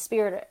 mind, and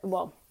spirit,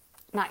 well,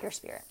 not your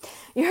spirit,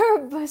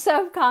 your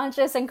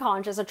subconscious and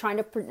conscious are trying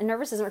to,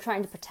 nervous system are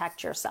trying to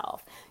protect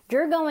yourself.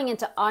 You're going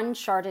into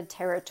uncharted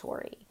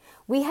territory.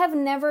 We have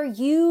never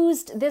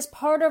used this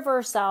part of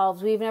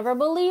ourselves. We've never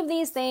believed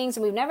these things,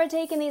 and we've never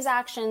taken these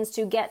actions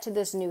to get to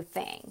this new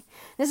thing.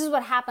 This is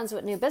what happens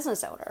with new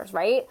business owners,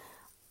 right?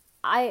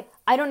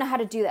 I don't know how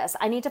to do this.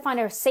 I need to find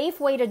a safe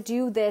way to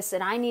do this,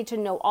 and I need to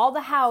know all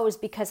the hows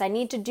because I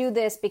need to do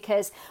this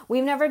because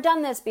we've never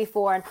done this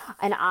before,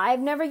 and I've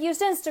never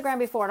used Instagram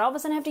before, and all of a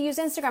sudden I have to use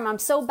Instagram. I'm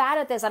so bad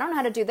at this. I don't know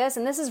how to do this,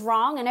 and this is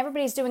wrong, and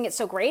everybody's doing it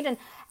so great, and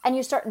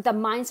the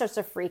mind starts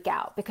to freak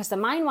out because the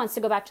mind wants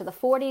to go back to the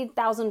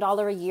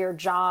 $40,000 a year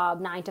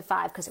job,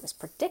 9-to-5, because it was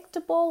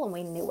predictable and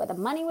we knew where the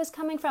money was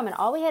coming from, and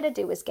all we had to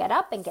do was get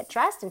up and get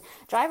dressed and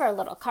drive our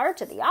little car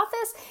to the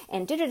office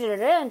and do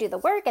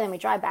the work, and then we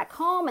drive back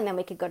home, and then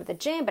we could go to the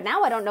gym. But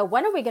now I don't know,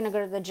 when are we going to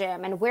go to the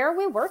gym, and where are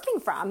we working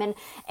from,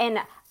 and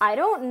I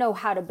don't know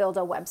how to build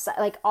a website.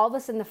 Like, all of a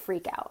sudden the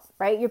freak out,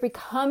 right? You're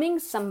becoming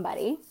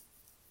somebody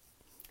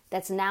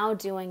that's now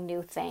doing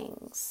new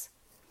things.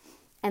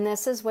 And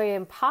this is where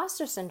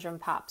imposter syndrome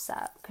pops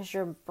up, because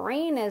your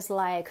brain is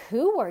like,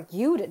 who are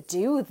you to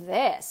do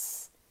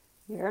this?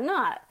 You're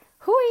not.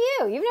 Who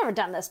are you? You've never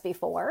done this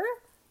before.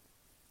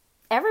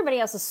 Everybody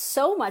else is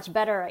so much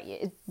better at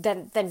you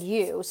than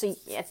you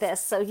at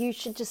this, so you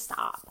should just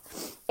stop.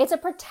 It's a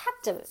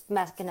protective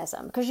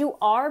mechanism because you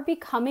are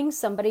becoming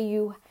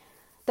somebody,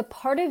 the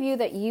part of you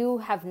that you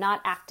have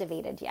not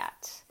activated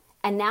yet.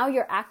 And now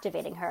you're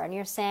activating her and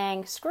you're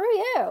saying, screw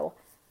you.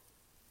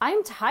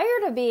 I'm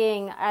tired of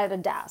being at a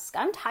desk.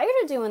 I'm tired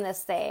of doing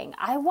this thing.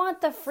 I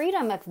want the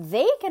freedom. If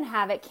they can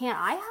have it, can't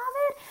I have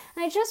it?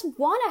 And I just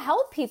want to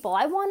help people.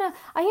 I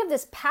have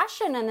this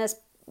passion and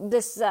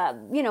this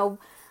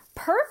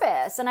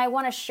purpose, and I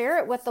want to share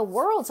it with the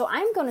world. So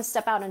I'm going to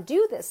step out and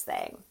do this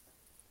thing.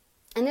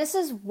 And this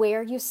is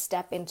where you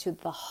step into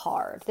the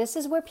hard. This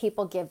is where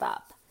people give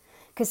up,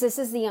 because this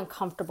is the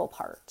uncomfortable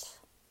part.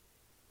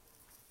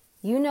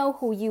 You know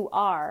who you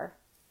are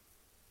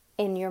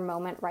in your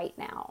moment right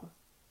now.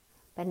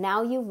 But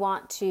now you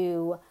want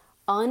to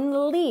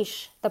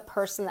unleash the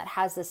person that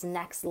has this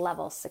next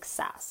level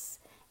success.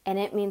 And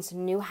it means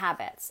new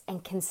habits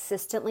and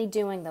consistently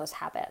doing those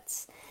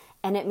habits.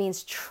 And it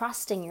means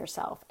trusting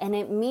yourself. And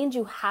it means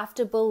you have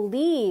to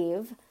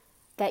believe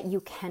that you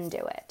can do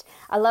it.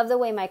 I love the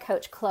way my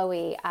coach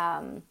Chloe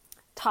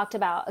talks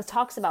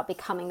about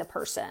becoming the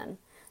person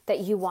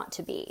that you want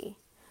to be,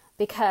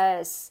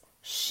 because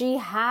she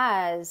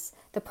has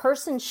the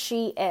person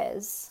she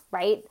is,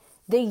 right?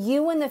 The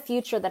you in the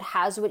future that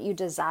has what you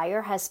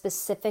desire has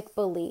specific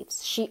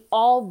beliefs. She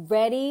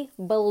already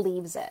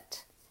believes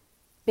it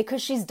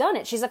because she's done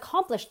it. She's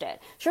accomplished it.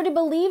 She already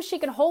believes she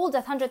can hold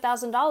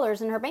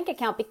 $100,000 in her bank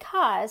account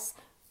because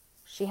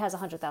she has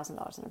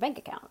 $100,000 in her bank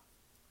account.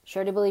 She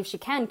already believes she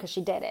can because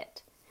she did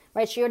it,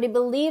 right? She already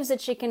believes that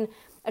she can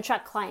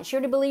attract clients. She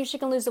already believes she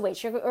can lose the weight.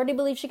 She already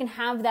believes she can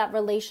have that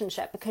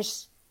relationship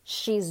because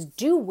she's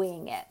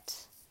doing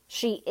it.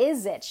 She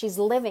is it. She's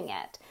living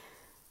it.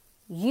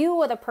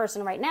 You are the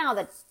person right now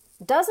that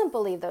doesn't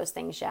believe those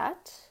things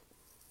yet,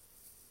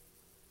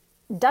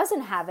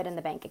 doesn't have it in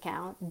the bank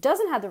account,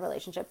 doesn't have the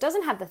relationship,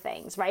 doesn't have the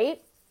things,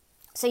 right?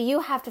 So you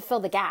have to fill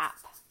the gap.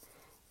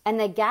 And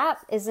the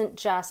gap isn't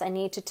just, I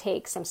need to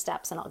take some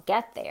steps and I'll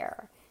get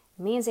there.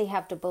 It means that you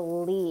have to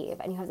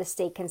believe and you have to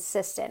stay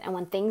consistent. And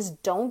when things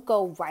don't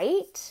go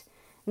right,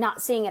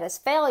 not seeing it as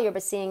failure,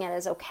 but seeing it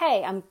as,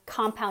 okay, I'm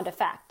compound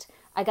effect.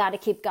 I got to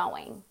keep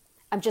going.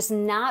 I'm just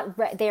not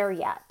there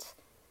yet.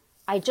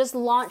 I just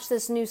launched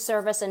this new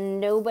service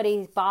and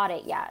nobody bought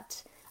it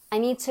yet. I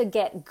need to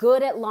get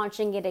good at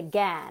launching it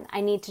again.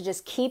 I need to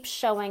just keep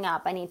showing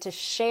up. I need to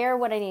share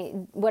what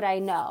I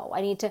know.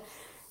 I need to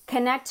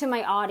connect to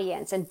my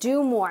audience and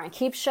do more and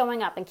keep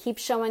showing up and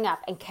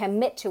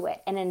commit to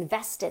it and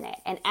invest in it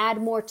and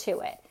add more to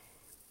it.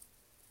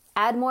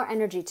 Add more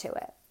energy to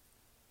it.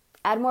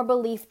 Add more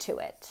belief to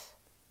it.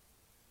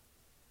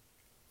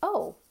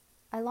 Oh,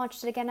 I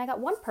launched it again. I got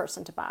one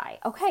person to buy.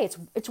 Okay,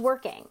 it's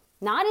working.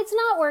 It's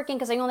not working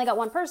because I only got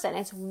one person.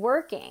 It's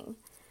working,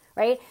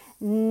 right?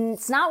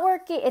 It's not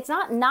working. It's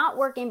not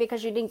working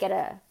because you didn't get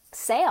a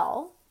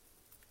sale.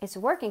 It's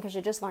working because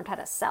you just learned how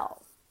to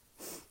sell.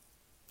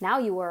 Now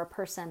you are a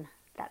person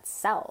that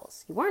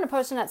sells. You weren't a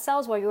person that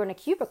sells while you were in a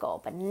cubicle,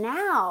 but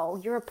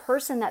now you're a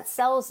person that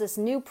sells this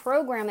new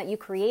program that you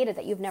created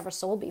that you've never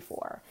sold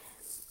before.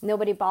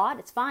 Nobody bought,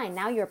 it's fine.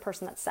 Now you're a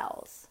person that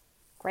sells.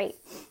 Great.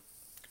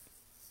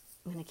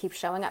 I'm going to keep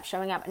showing up.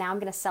 Now I'm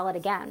going to sell it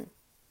again.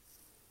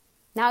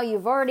 Now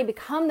you've already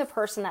become the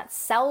person that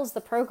sells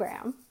the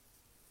program.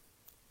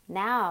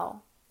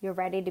 Now you're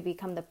ready to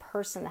become the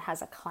person that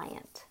has a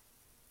client.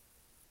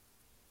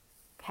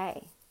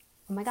 Okay.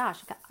 Oh my gosh,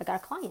 I got a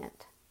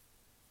client.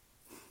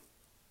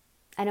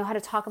 I know how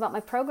to talk about my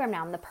program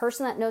now. I'm the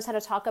person that knows how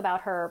to talk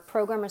about her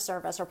program or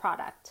service or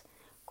product.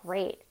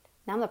 Great.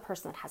 Now I'm the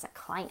person that has a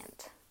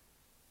client.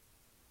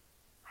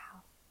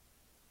 Wow.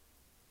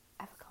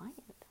 I have a client.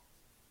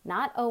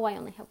 Not, oh, I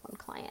only have one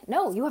client.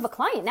 No, you have a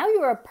client. Now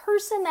you are a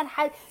person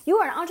you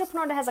are an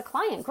entrepreneur that has a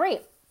client.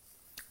 Great.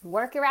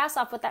 Work your ass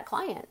off with that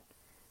client.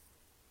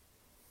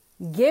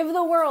 Give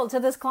the world to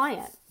this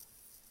client.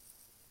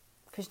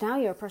 Because now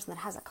you're a person that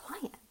has a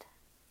client.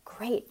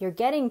 Great. You're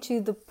getting to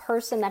the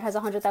person that has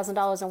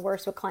 $100,000 and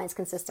works with clients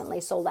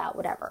consistently, sold out,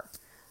 whatever.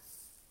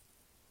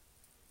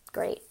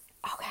 Great.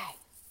 Okay.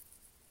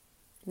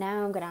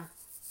 Now I'm going to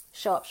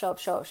show up.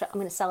 I'm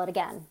going to sell it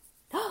again.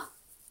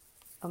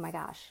 Oh my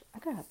gosh. I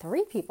got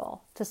 3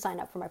 people to sign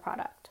up for my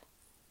product.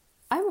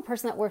 I'm a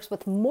person that works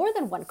with more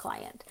than one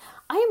client.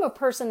 I am a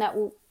person that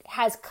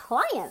has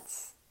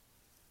clients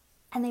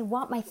and they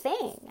want my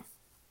thing.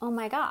 Oh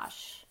my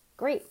gosh.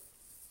 Great.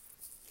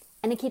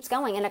 And it keeps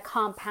going and it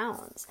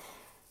compounds.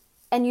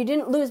 And you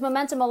didn't lose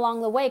momentum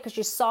along the way because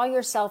you saw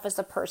yourself as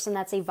the person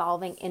that's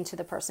evolving into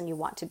the person you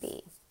want to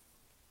be.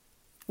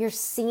 You're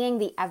seeing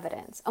the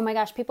evidence. Oh my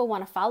gosh, people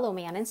want to follow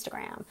me on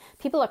Instagram.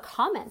 People are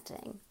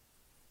commenting.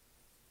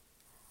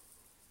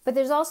 But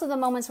there's also the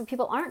moments where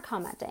people aren't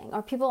commenting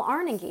or people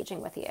aren't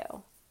engaging with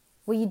you,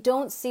 where you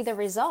don't see the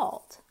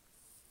result.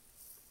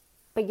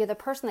 But you're the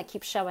person that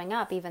keeps showing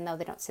up even though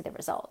they don't see the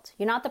result.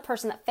 You're not the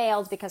person that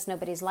failed because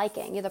nobody's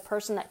liking. You're the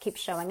person that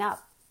keeps showing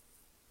up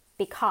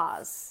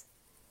because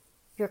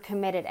you're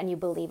committed and you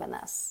believe in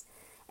this.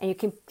 And you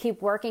can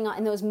keep working on,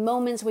 in those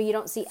moments where you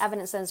don't see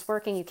evidence that it's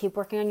working, you keep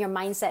working on your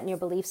mindset and your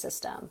belief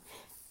system.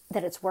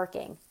 That it's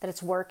working,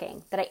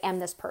 that I am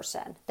this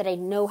person, that I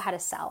know how to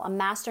sell. I'm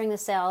mastering the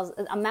sales.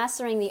 I'm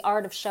mastering the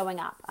art of showing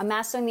up. I'm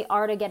mastering the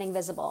art of getting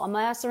visible. I'm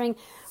mastering,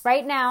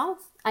 right now,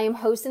 I am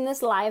hosting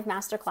this live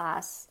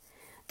masterclass.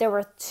 There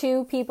were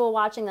 2 people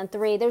watching, then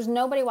 3. There's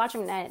nobody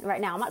watching right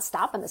now. I'm not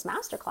stopping this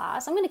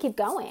masterclass. I'm going to keep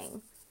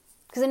going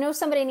because I know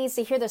somebody needs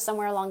to hear this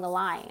somewhere along the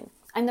line.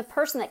 I'm the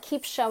person that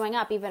keeps showing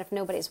up even if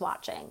nobody's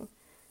watching.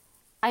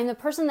 I'm the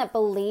person that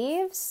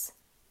believes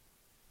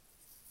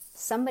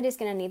somebody's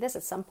going to need this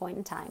at some point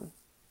in time.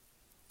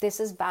 This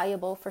is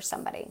valuable for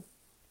somebody.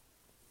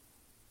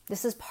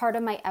 This is part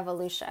of my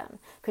evolution.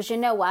 Because you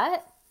know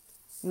what?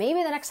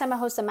 Maybe the next time I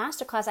host a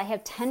masterclass, I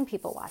have 10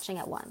 people watching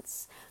at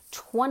once,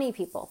 20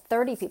 people,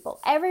 30 people.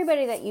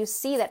 Everybody that you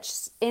see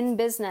that's in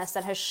business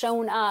that has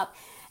shown up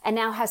and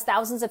now has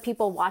thousands of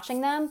people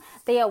watching them,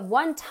 they at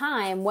one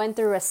time went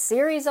through a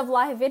series of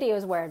live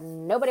videos where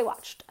nobody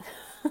watched.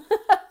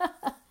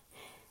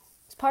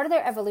 It's part of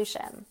their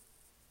evolution.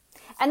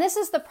 And this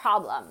is the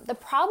problem. The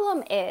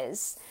problem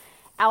is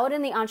out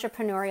in the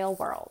entrepreneurial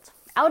world,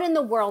 out in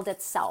the world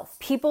itself,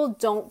 people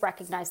don't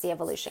recognize the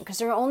evolution because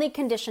they're only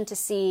conditioned to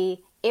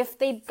see if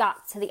they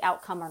got to the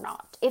outcome or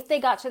not, if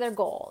they got to their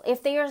goal,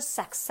 if they are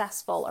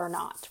successful or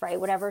not, right?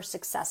 Whatever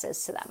success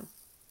is to them.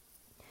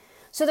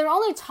 So they're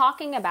only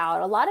talking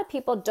about, a lot of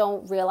people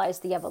don't realize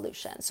the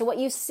evolution. So what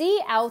you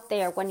see out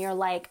there when you're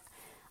like,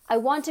 I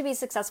want to be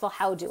successful,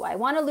 how do I? I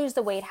want to lose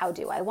the weight, how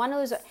do I? I want to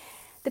lose weight.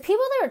 The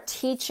people that are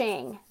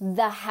teaching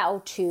the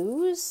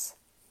how-tos,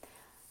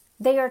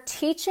 they are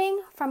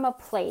teaching from a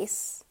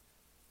place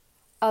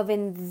of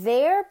in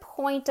their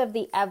point of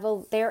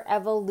their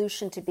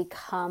evolution to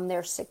become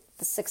their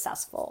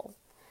successful.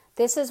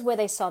 This is where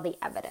they saw the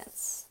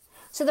evidence.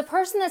 So the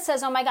person that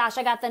says, oh my gosh,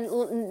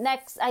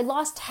 I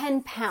lost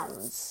 10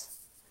 pounds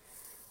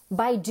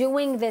by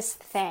doing this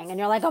thing. And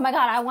you're like, oh my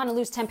God, I want to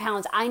lose 10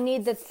 pounds. I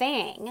need the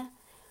thing.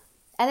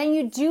 And then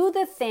you do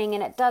the thing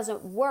and it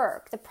doesn't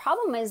work. The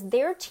problem is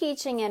they're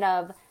teaching it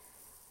of,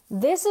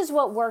 this is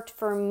what worked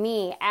for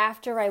me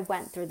after I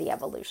went through the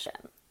evolution.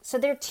 So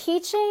they're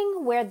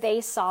teaching where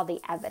they saw the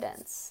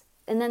evidence.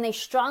 And then they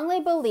strongly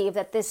believe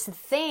that this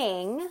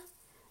thing,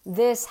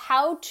 this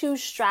how-to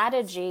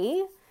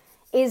strategy,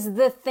 is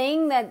the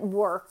thing that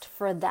worked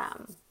for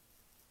them.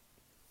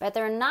 but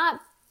they're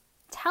not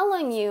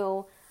telling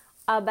you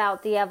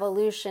about the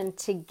evolution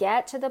to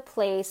get to the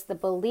place, the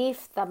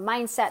belief, the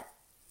mindset,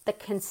 the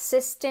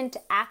consistent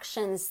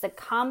actions, the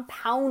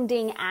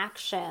compounding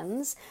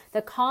actions,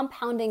 the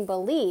compounding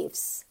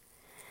beliefs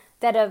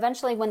that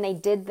eventually when they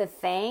did the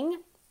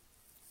thing,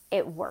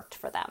 it worked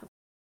for them.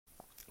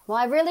 Well,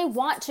 I really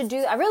want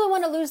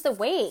to lose the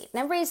weight.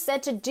 And everybody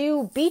said to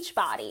do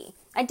Beachbody.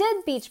 I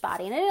did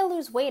Beachbody and I didn't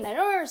lose weight and I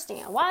don't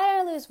understand. Why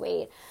did I lose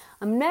weight?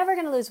 I'm never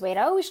going to lose weight.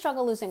 I always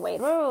struggle losing weight,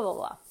 blah, blah, blah,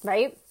 blah,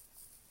 right?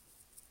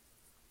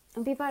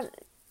 And people,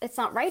 it's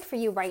not right for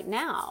you right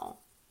now.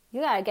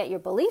 You got to get your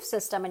belief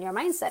system and your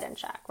mindset in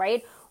check,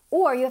 right?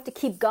 Or you have to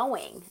keep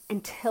going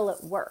until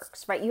it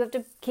works, right? You have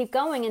to keep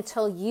going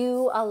until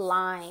you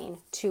align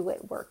to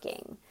it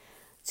working,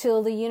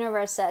 till the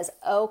universe says,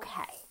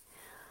 okay,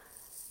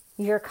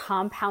 your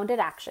compounded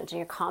actions and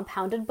your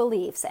compounded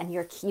beliefs and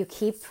you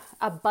keep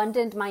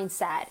abundant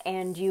mindset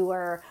and you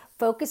are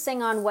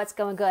focusing on what's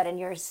going good and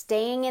you're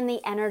staying in the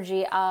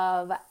energy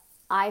of,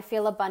 I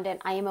feel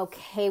abundant. I am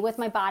okay with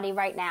my body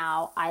right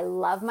now. I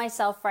love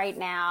myself right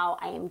now.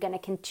 I am going to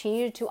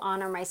continue to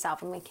honor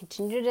myself. I'm going to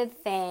continue to do the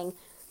thing.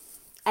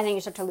 And then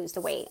you start to lose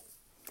the weight,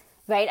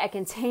 right? I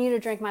continue to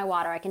drink my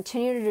water. I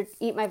continue to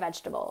eat my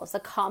vegetables, the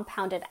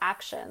compounded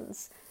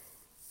actions.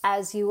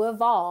 As you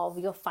evolve,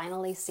 you'll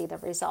finally see the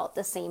result.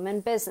 The same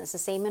in business, the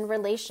same in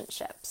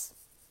relationships,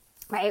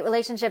 right?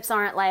 Relationships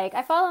aren't like,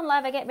 I fall in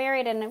love, I get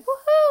married, and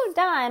woohoo,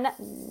 done.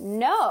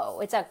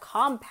 No, it's a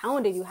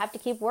compounded. You have to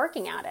keep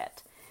working at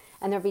it.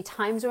 And there'll be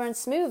times where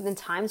it's smooth and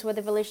times where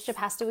the relationship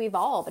has to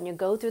evolve and you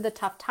go through the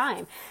tough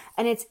time.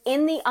 And it's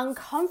in the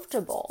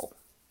uncomfortable.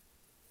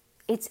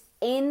 It's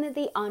in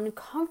the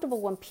uncomfortable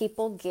when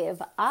people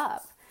give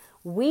up.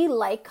 We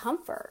like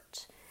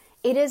comfort.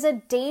 It is a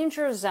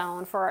danger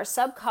zone for our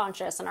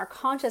subconscious and our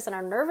conscious and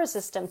our nervous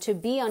system to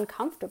be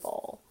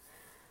uncomfortable.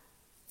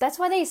 That's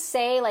why they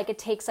say like it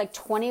takes like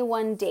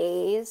 21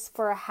 days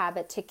for a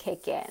habit to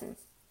kick in.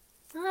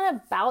 It's not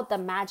about the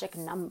magic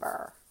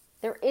number.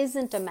 There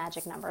isn't a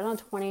magic number. It's not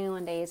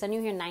 21 days. And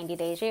you hear 90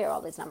 days, you hear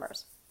all these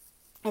numbers.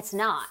 It's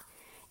not.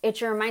 It's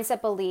your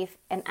mindset, belief,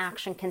 and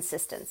action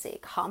consistency,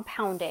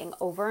 compounding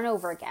over and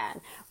over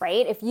again,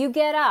 right? If you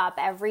get up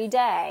every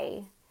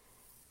day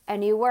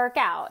and you work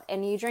out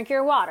and you drink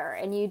your water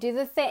and you do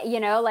the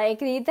thing, like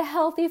you eat the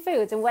healthy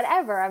foods and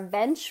whatever,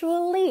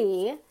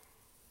 eventually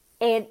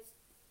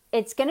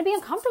it's going to be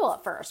uncomfortable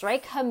at first,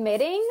 right?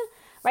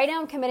 Right now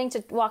I'm committing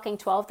to walking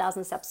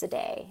 12,000 steps a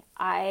day.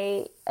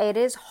 It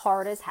is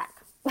hard as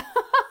heck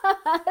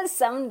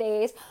some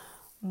days,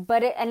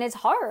 but it's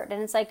hard.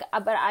 And it's like,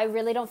 but I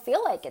really don't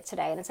feel like it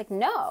today. And it's like,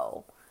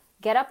 no,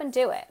 get up and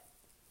do it.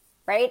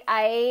 Right.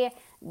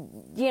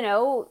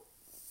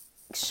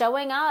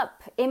 Showing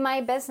up in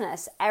my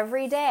business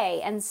every day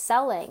and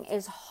selling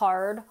is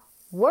hard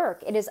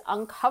work. It is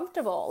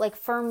uncomfortable. Like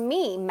for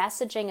me,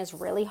 messaging is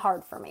really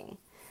hard for me.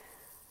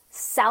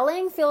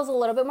 Selling feels a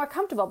little bit more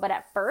comfortable, but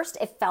at first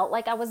it felt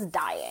like I was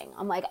dying.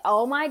 I'm like,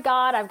 oh my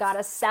God, I've got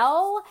to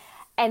sell.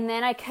 And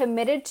then I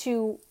committed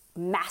to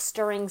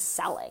mastering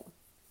selling,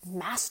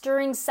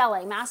 mastering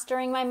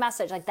my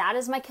message. Like that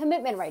is my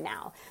commitment right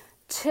now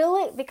till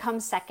it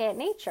becomes second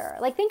nature.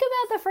 Like think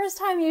about the first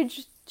time you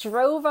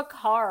drove a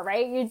car,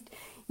 right?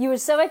 You were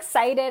so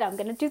excited, I'm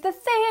going to do the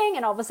thing.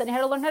 And all of a sudden you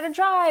had to learn how to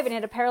drive and you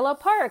had to parallel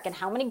park and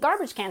how many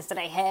garbage cans did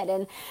I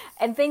hit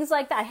and things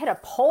like that. I hit a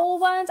pole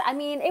once. I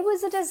mean, it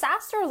was a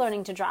disaster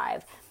learning to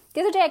drive.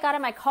 The other day I got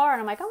in my car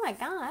and I'm like, oh my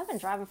God, I've been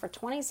driving for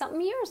 20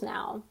 something years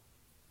now.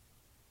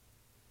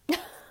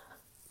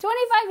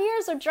 25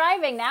 years of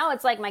driving now.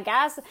 It's like my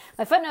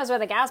foot knows where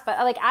the gas, but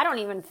like, I don't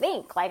even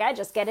think, like I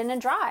just get in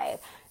and drive.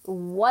 It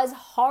was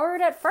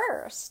hard at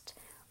first,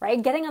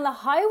 right? Getting on the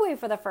highway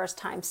for the first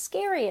time,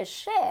 scary as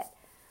shit,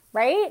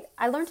 right?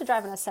 I learned to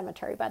drive in a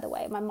cemetery, by the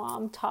way. My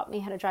mom taught me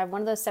how to drive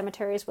one of those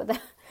cemeteries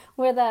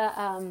where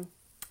the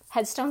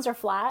headstones are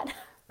flat.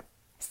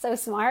 So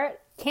smart.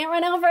 Can't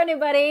run over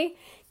anybody.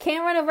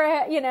 Can't run over,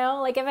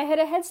 like if I hit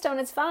a headstone,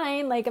 it's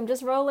fine. Like I'm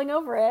just rolling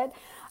over it.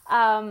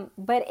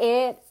 But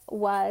it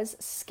was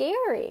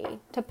scary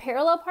to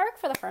parallel park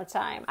for the first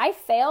time. I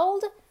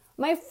failed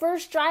my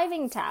first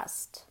driving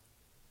test.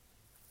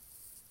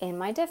 In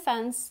my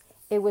defense,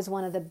 it was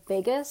one of the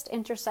biggest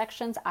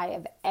intersections I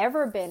have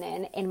ever been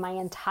in my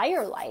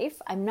entire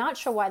life. I'm not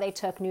sure why they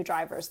took new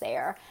drivers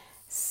there.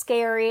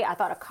 Scary. I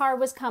thought a car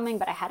was coming,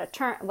 but I had to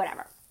turn,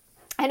 whatever.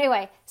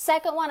 Anyway,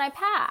 second one I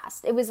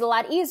passed. It was a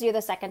lot easier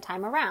the second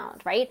time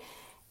around, right?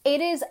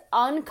 It is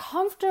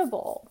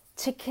uncomfortable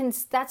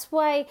that's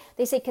why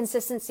they say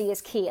consistency is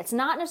key. It's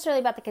not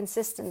necessarily about the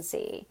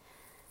consistency.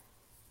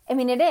 I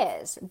mean, it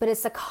is, but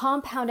it's the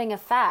compounding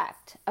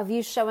effect of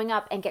you showing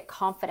up and get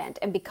confident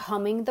and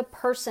becoming the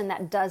person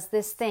that does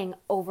this thing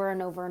over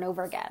and over and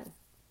over again.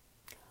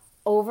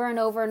 Over and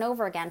over and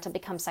over again to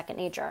become second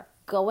nature.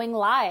 Going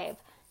live,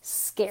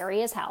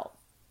 scary as hell.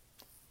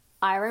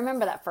 I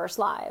remember that first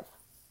live.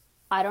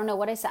 I don't know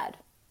what I said.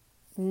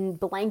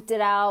 Blanked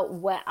it out.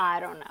 I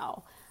don't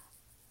know.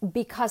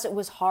 Because it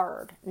was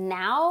hard.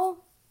 Now,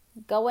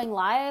 going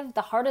live,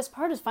 the hardest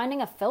part is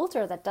finding a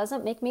filter that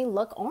doesn't make me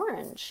look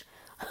orange.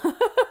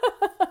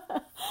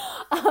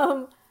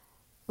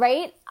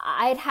 Right?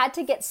 It had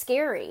to get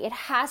scary. It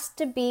has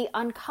to be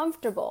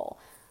uncomfortable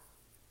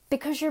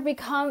because you're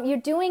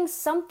doing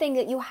something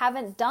that you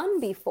haven't done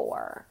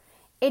before.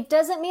 It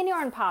doesn't mean you're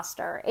an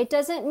imposter. It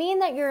doesn't mean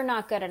that you're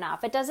not good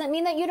enough. It doesn't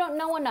mean that you don't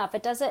know enough.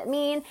 It doesn't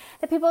mean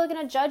that people are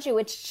going to judge you.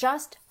 It's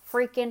just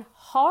freaking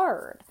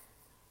hard.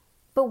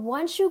 But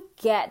once you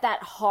get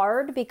that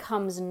hard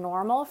becomes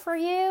normal for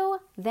you,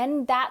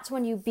 then that's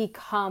when you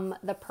become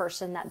the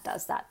person that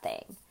does that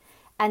thing.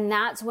 And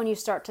that's when you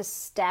start to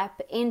step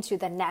into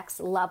the next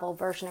level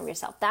version of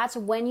yourself. That's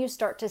when you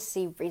start to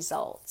see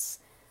results.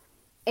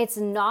 It's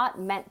not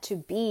meant to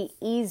be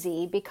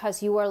easy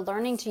because you are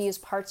learning to use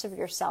parts of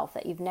yourself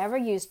that you've never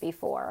used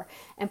before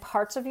and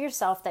parts of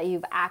yourself that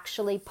you've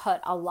actually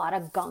put a lot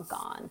of gunk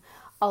on,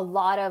 a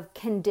lot of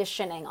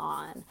conditioning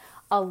on.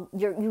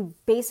 You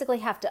basically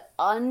have to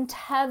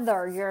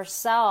untether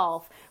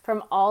yourself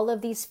from all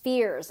of these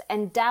fears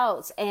and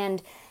doubts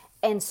and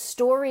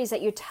stories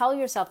that you tell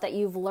yourself that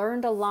you've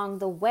learned along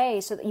the way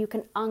so that you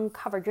can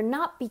uncover. You're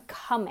not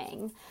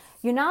becoming,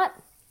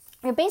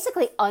 you're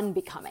basically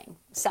unbecoming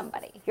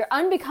somebody. You're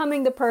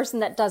unbecoming the person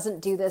that doesn't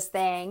do this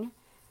thing,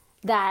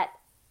 that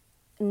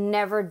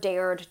never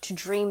dared to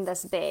dream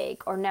this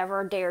big or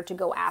never dared to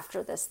go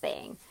after this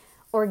thing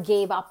or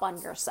gave up on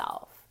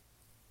yourself.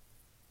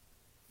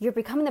 You're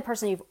becoming the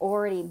person you've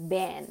already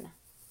been,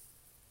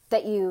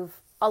 that you've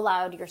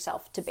allowed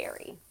yourself to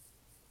bury.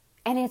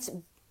 And it's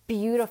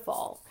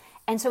beautiful.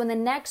 And so in the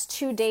next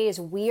 2 days,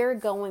 we are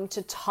going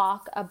to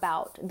talk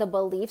about the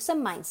beliefs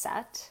and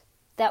mindset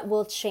that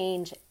will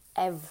change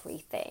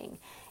everything.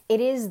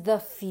 It is the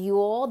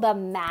fuel, the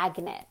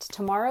magnet.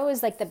 Tomorrow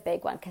is like the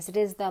big one because it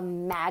is the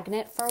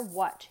magnet for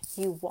what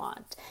you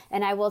want.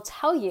 And I will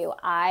tell you,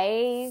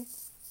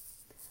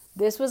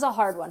 this was a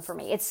hard one for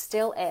me. It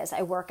still is.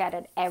 I work at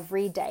it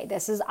every day.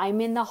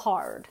 I'm in the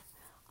hard.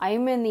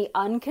 I'm in the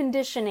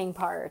unconditioning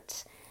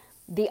part.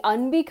 The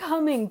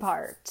unbecoming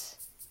part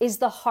is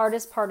the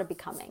hardest part of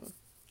becoming.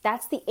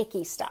 That's the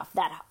icky stuff.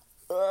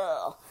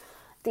 Oh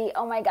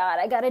my God,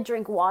 I got to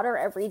drink water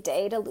every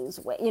day to lose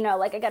weight.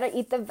 I got to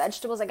eat the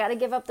vegetables. I got to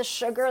give up the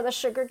sugar,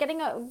 getting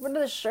rid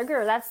of the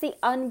sugar. That's the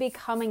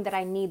unbecoming that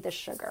I need the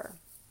sugar.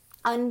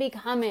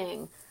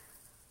 Unbecoming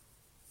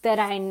that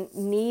I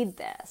need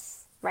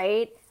this,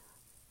 right?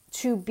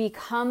 To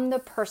become the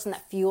person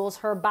that fuels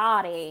her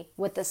body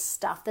with the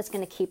stuff that's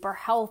going to keep her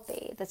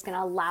healthy, that's going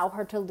to allow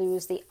her to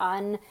lose the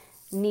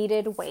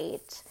unneeded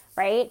weight,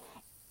 right?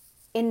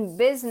 In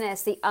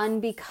business, the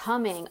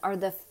unbecoming are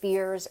the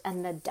fears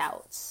and the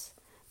doubts,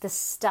 the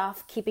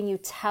stuff keeping you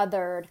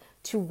tethered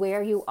to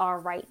where you are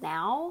right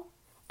now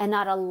and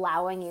not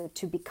allowing you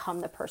to become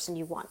the person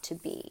you want to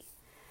be.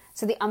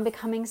 So the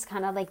unbecoming is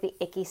kind of like the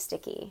icky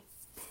sticky.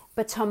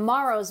 But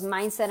tomorrow's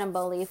mindset and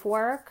belief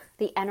work,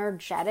 the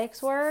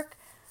energetics work,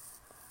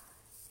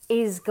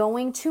 is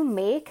going to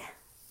make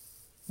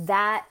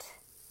that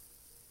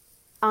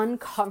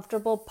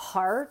uncomfortable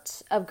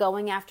part of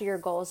going after your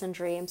goals and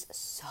dreams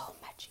so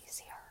much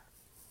easier.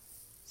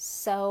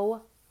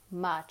 So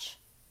much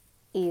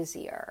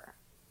easier.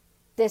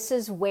 This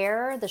is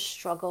where the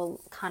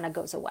struggle kind of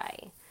goes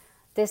away.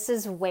 This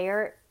is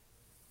where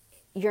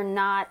you're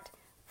not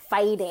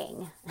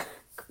fighting,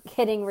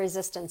 hitting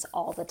resistance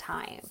all the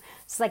time.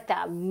 It's like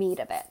the meat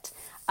of it.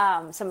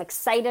 So I'm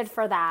excited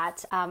for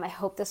that. I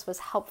hope this was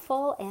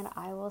helpful, and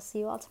I will see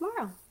you all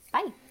tomorrow.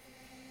 Bye.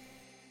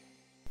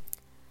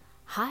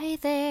 Hi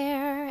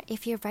there!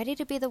 If you're ready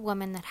to be the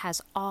woman that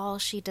has all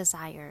she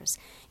desires,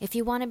 if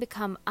you want to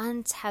become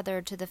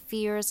untethered to the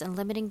fears and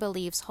limiting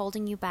beliefs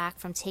holding you back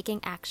from taking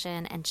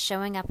action and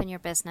showing up in your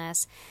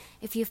business,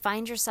 if you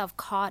find yourself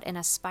caught in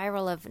a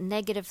spiral of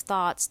negative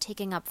thoughts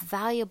taking up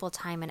valuable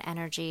time and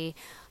energy,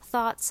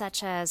 thoughts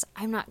such as,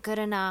 I'm not good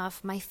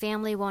enough, my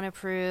family won't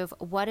approve,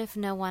 what if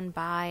no one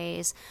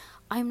buys,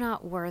 I'm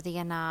not worthy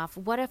enough,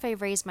 what if I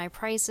raise my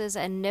prices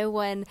and no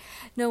one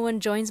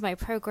joins my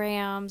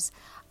programs,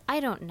 I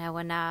don't know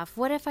enough.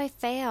 What if I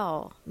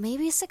fail?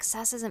 Maybe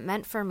success isn't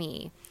meant for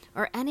me.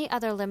 Or any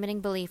other limiting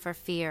belief or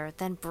fear,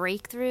 then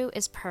Breakthrough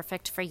is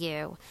perfect for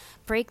you.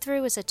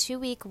 Breakthrough is a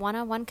 2-week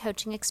one-on-one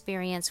coaching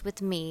experience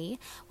with me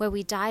where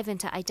we dive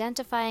into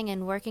identifying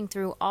and working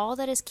through all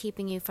that is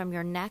keeping you from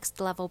your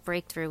next level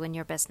breakthrough in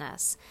your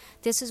business.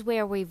 This is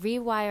where we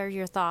rewire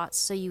your thoughts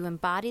so you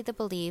embody the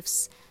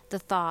beliefs, the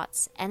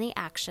thoughts, and the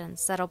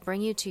actions that'll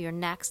bring you to your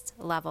next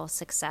level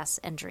success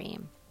and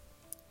dream.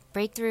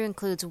 Breakthrough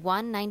includes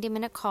one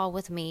 90-minute call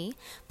with me,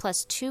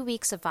 plus 2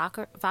 weeks of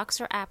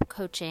Voxer app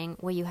coaching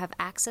where you have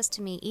access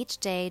to me each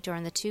day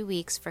during the 2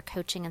 weeks for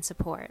coaching and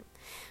support.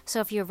 So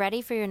if you're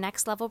ready for your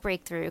next level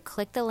breakthrough,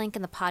 click the link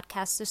in the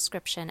podcast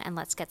description and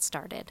let's get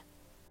started.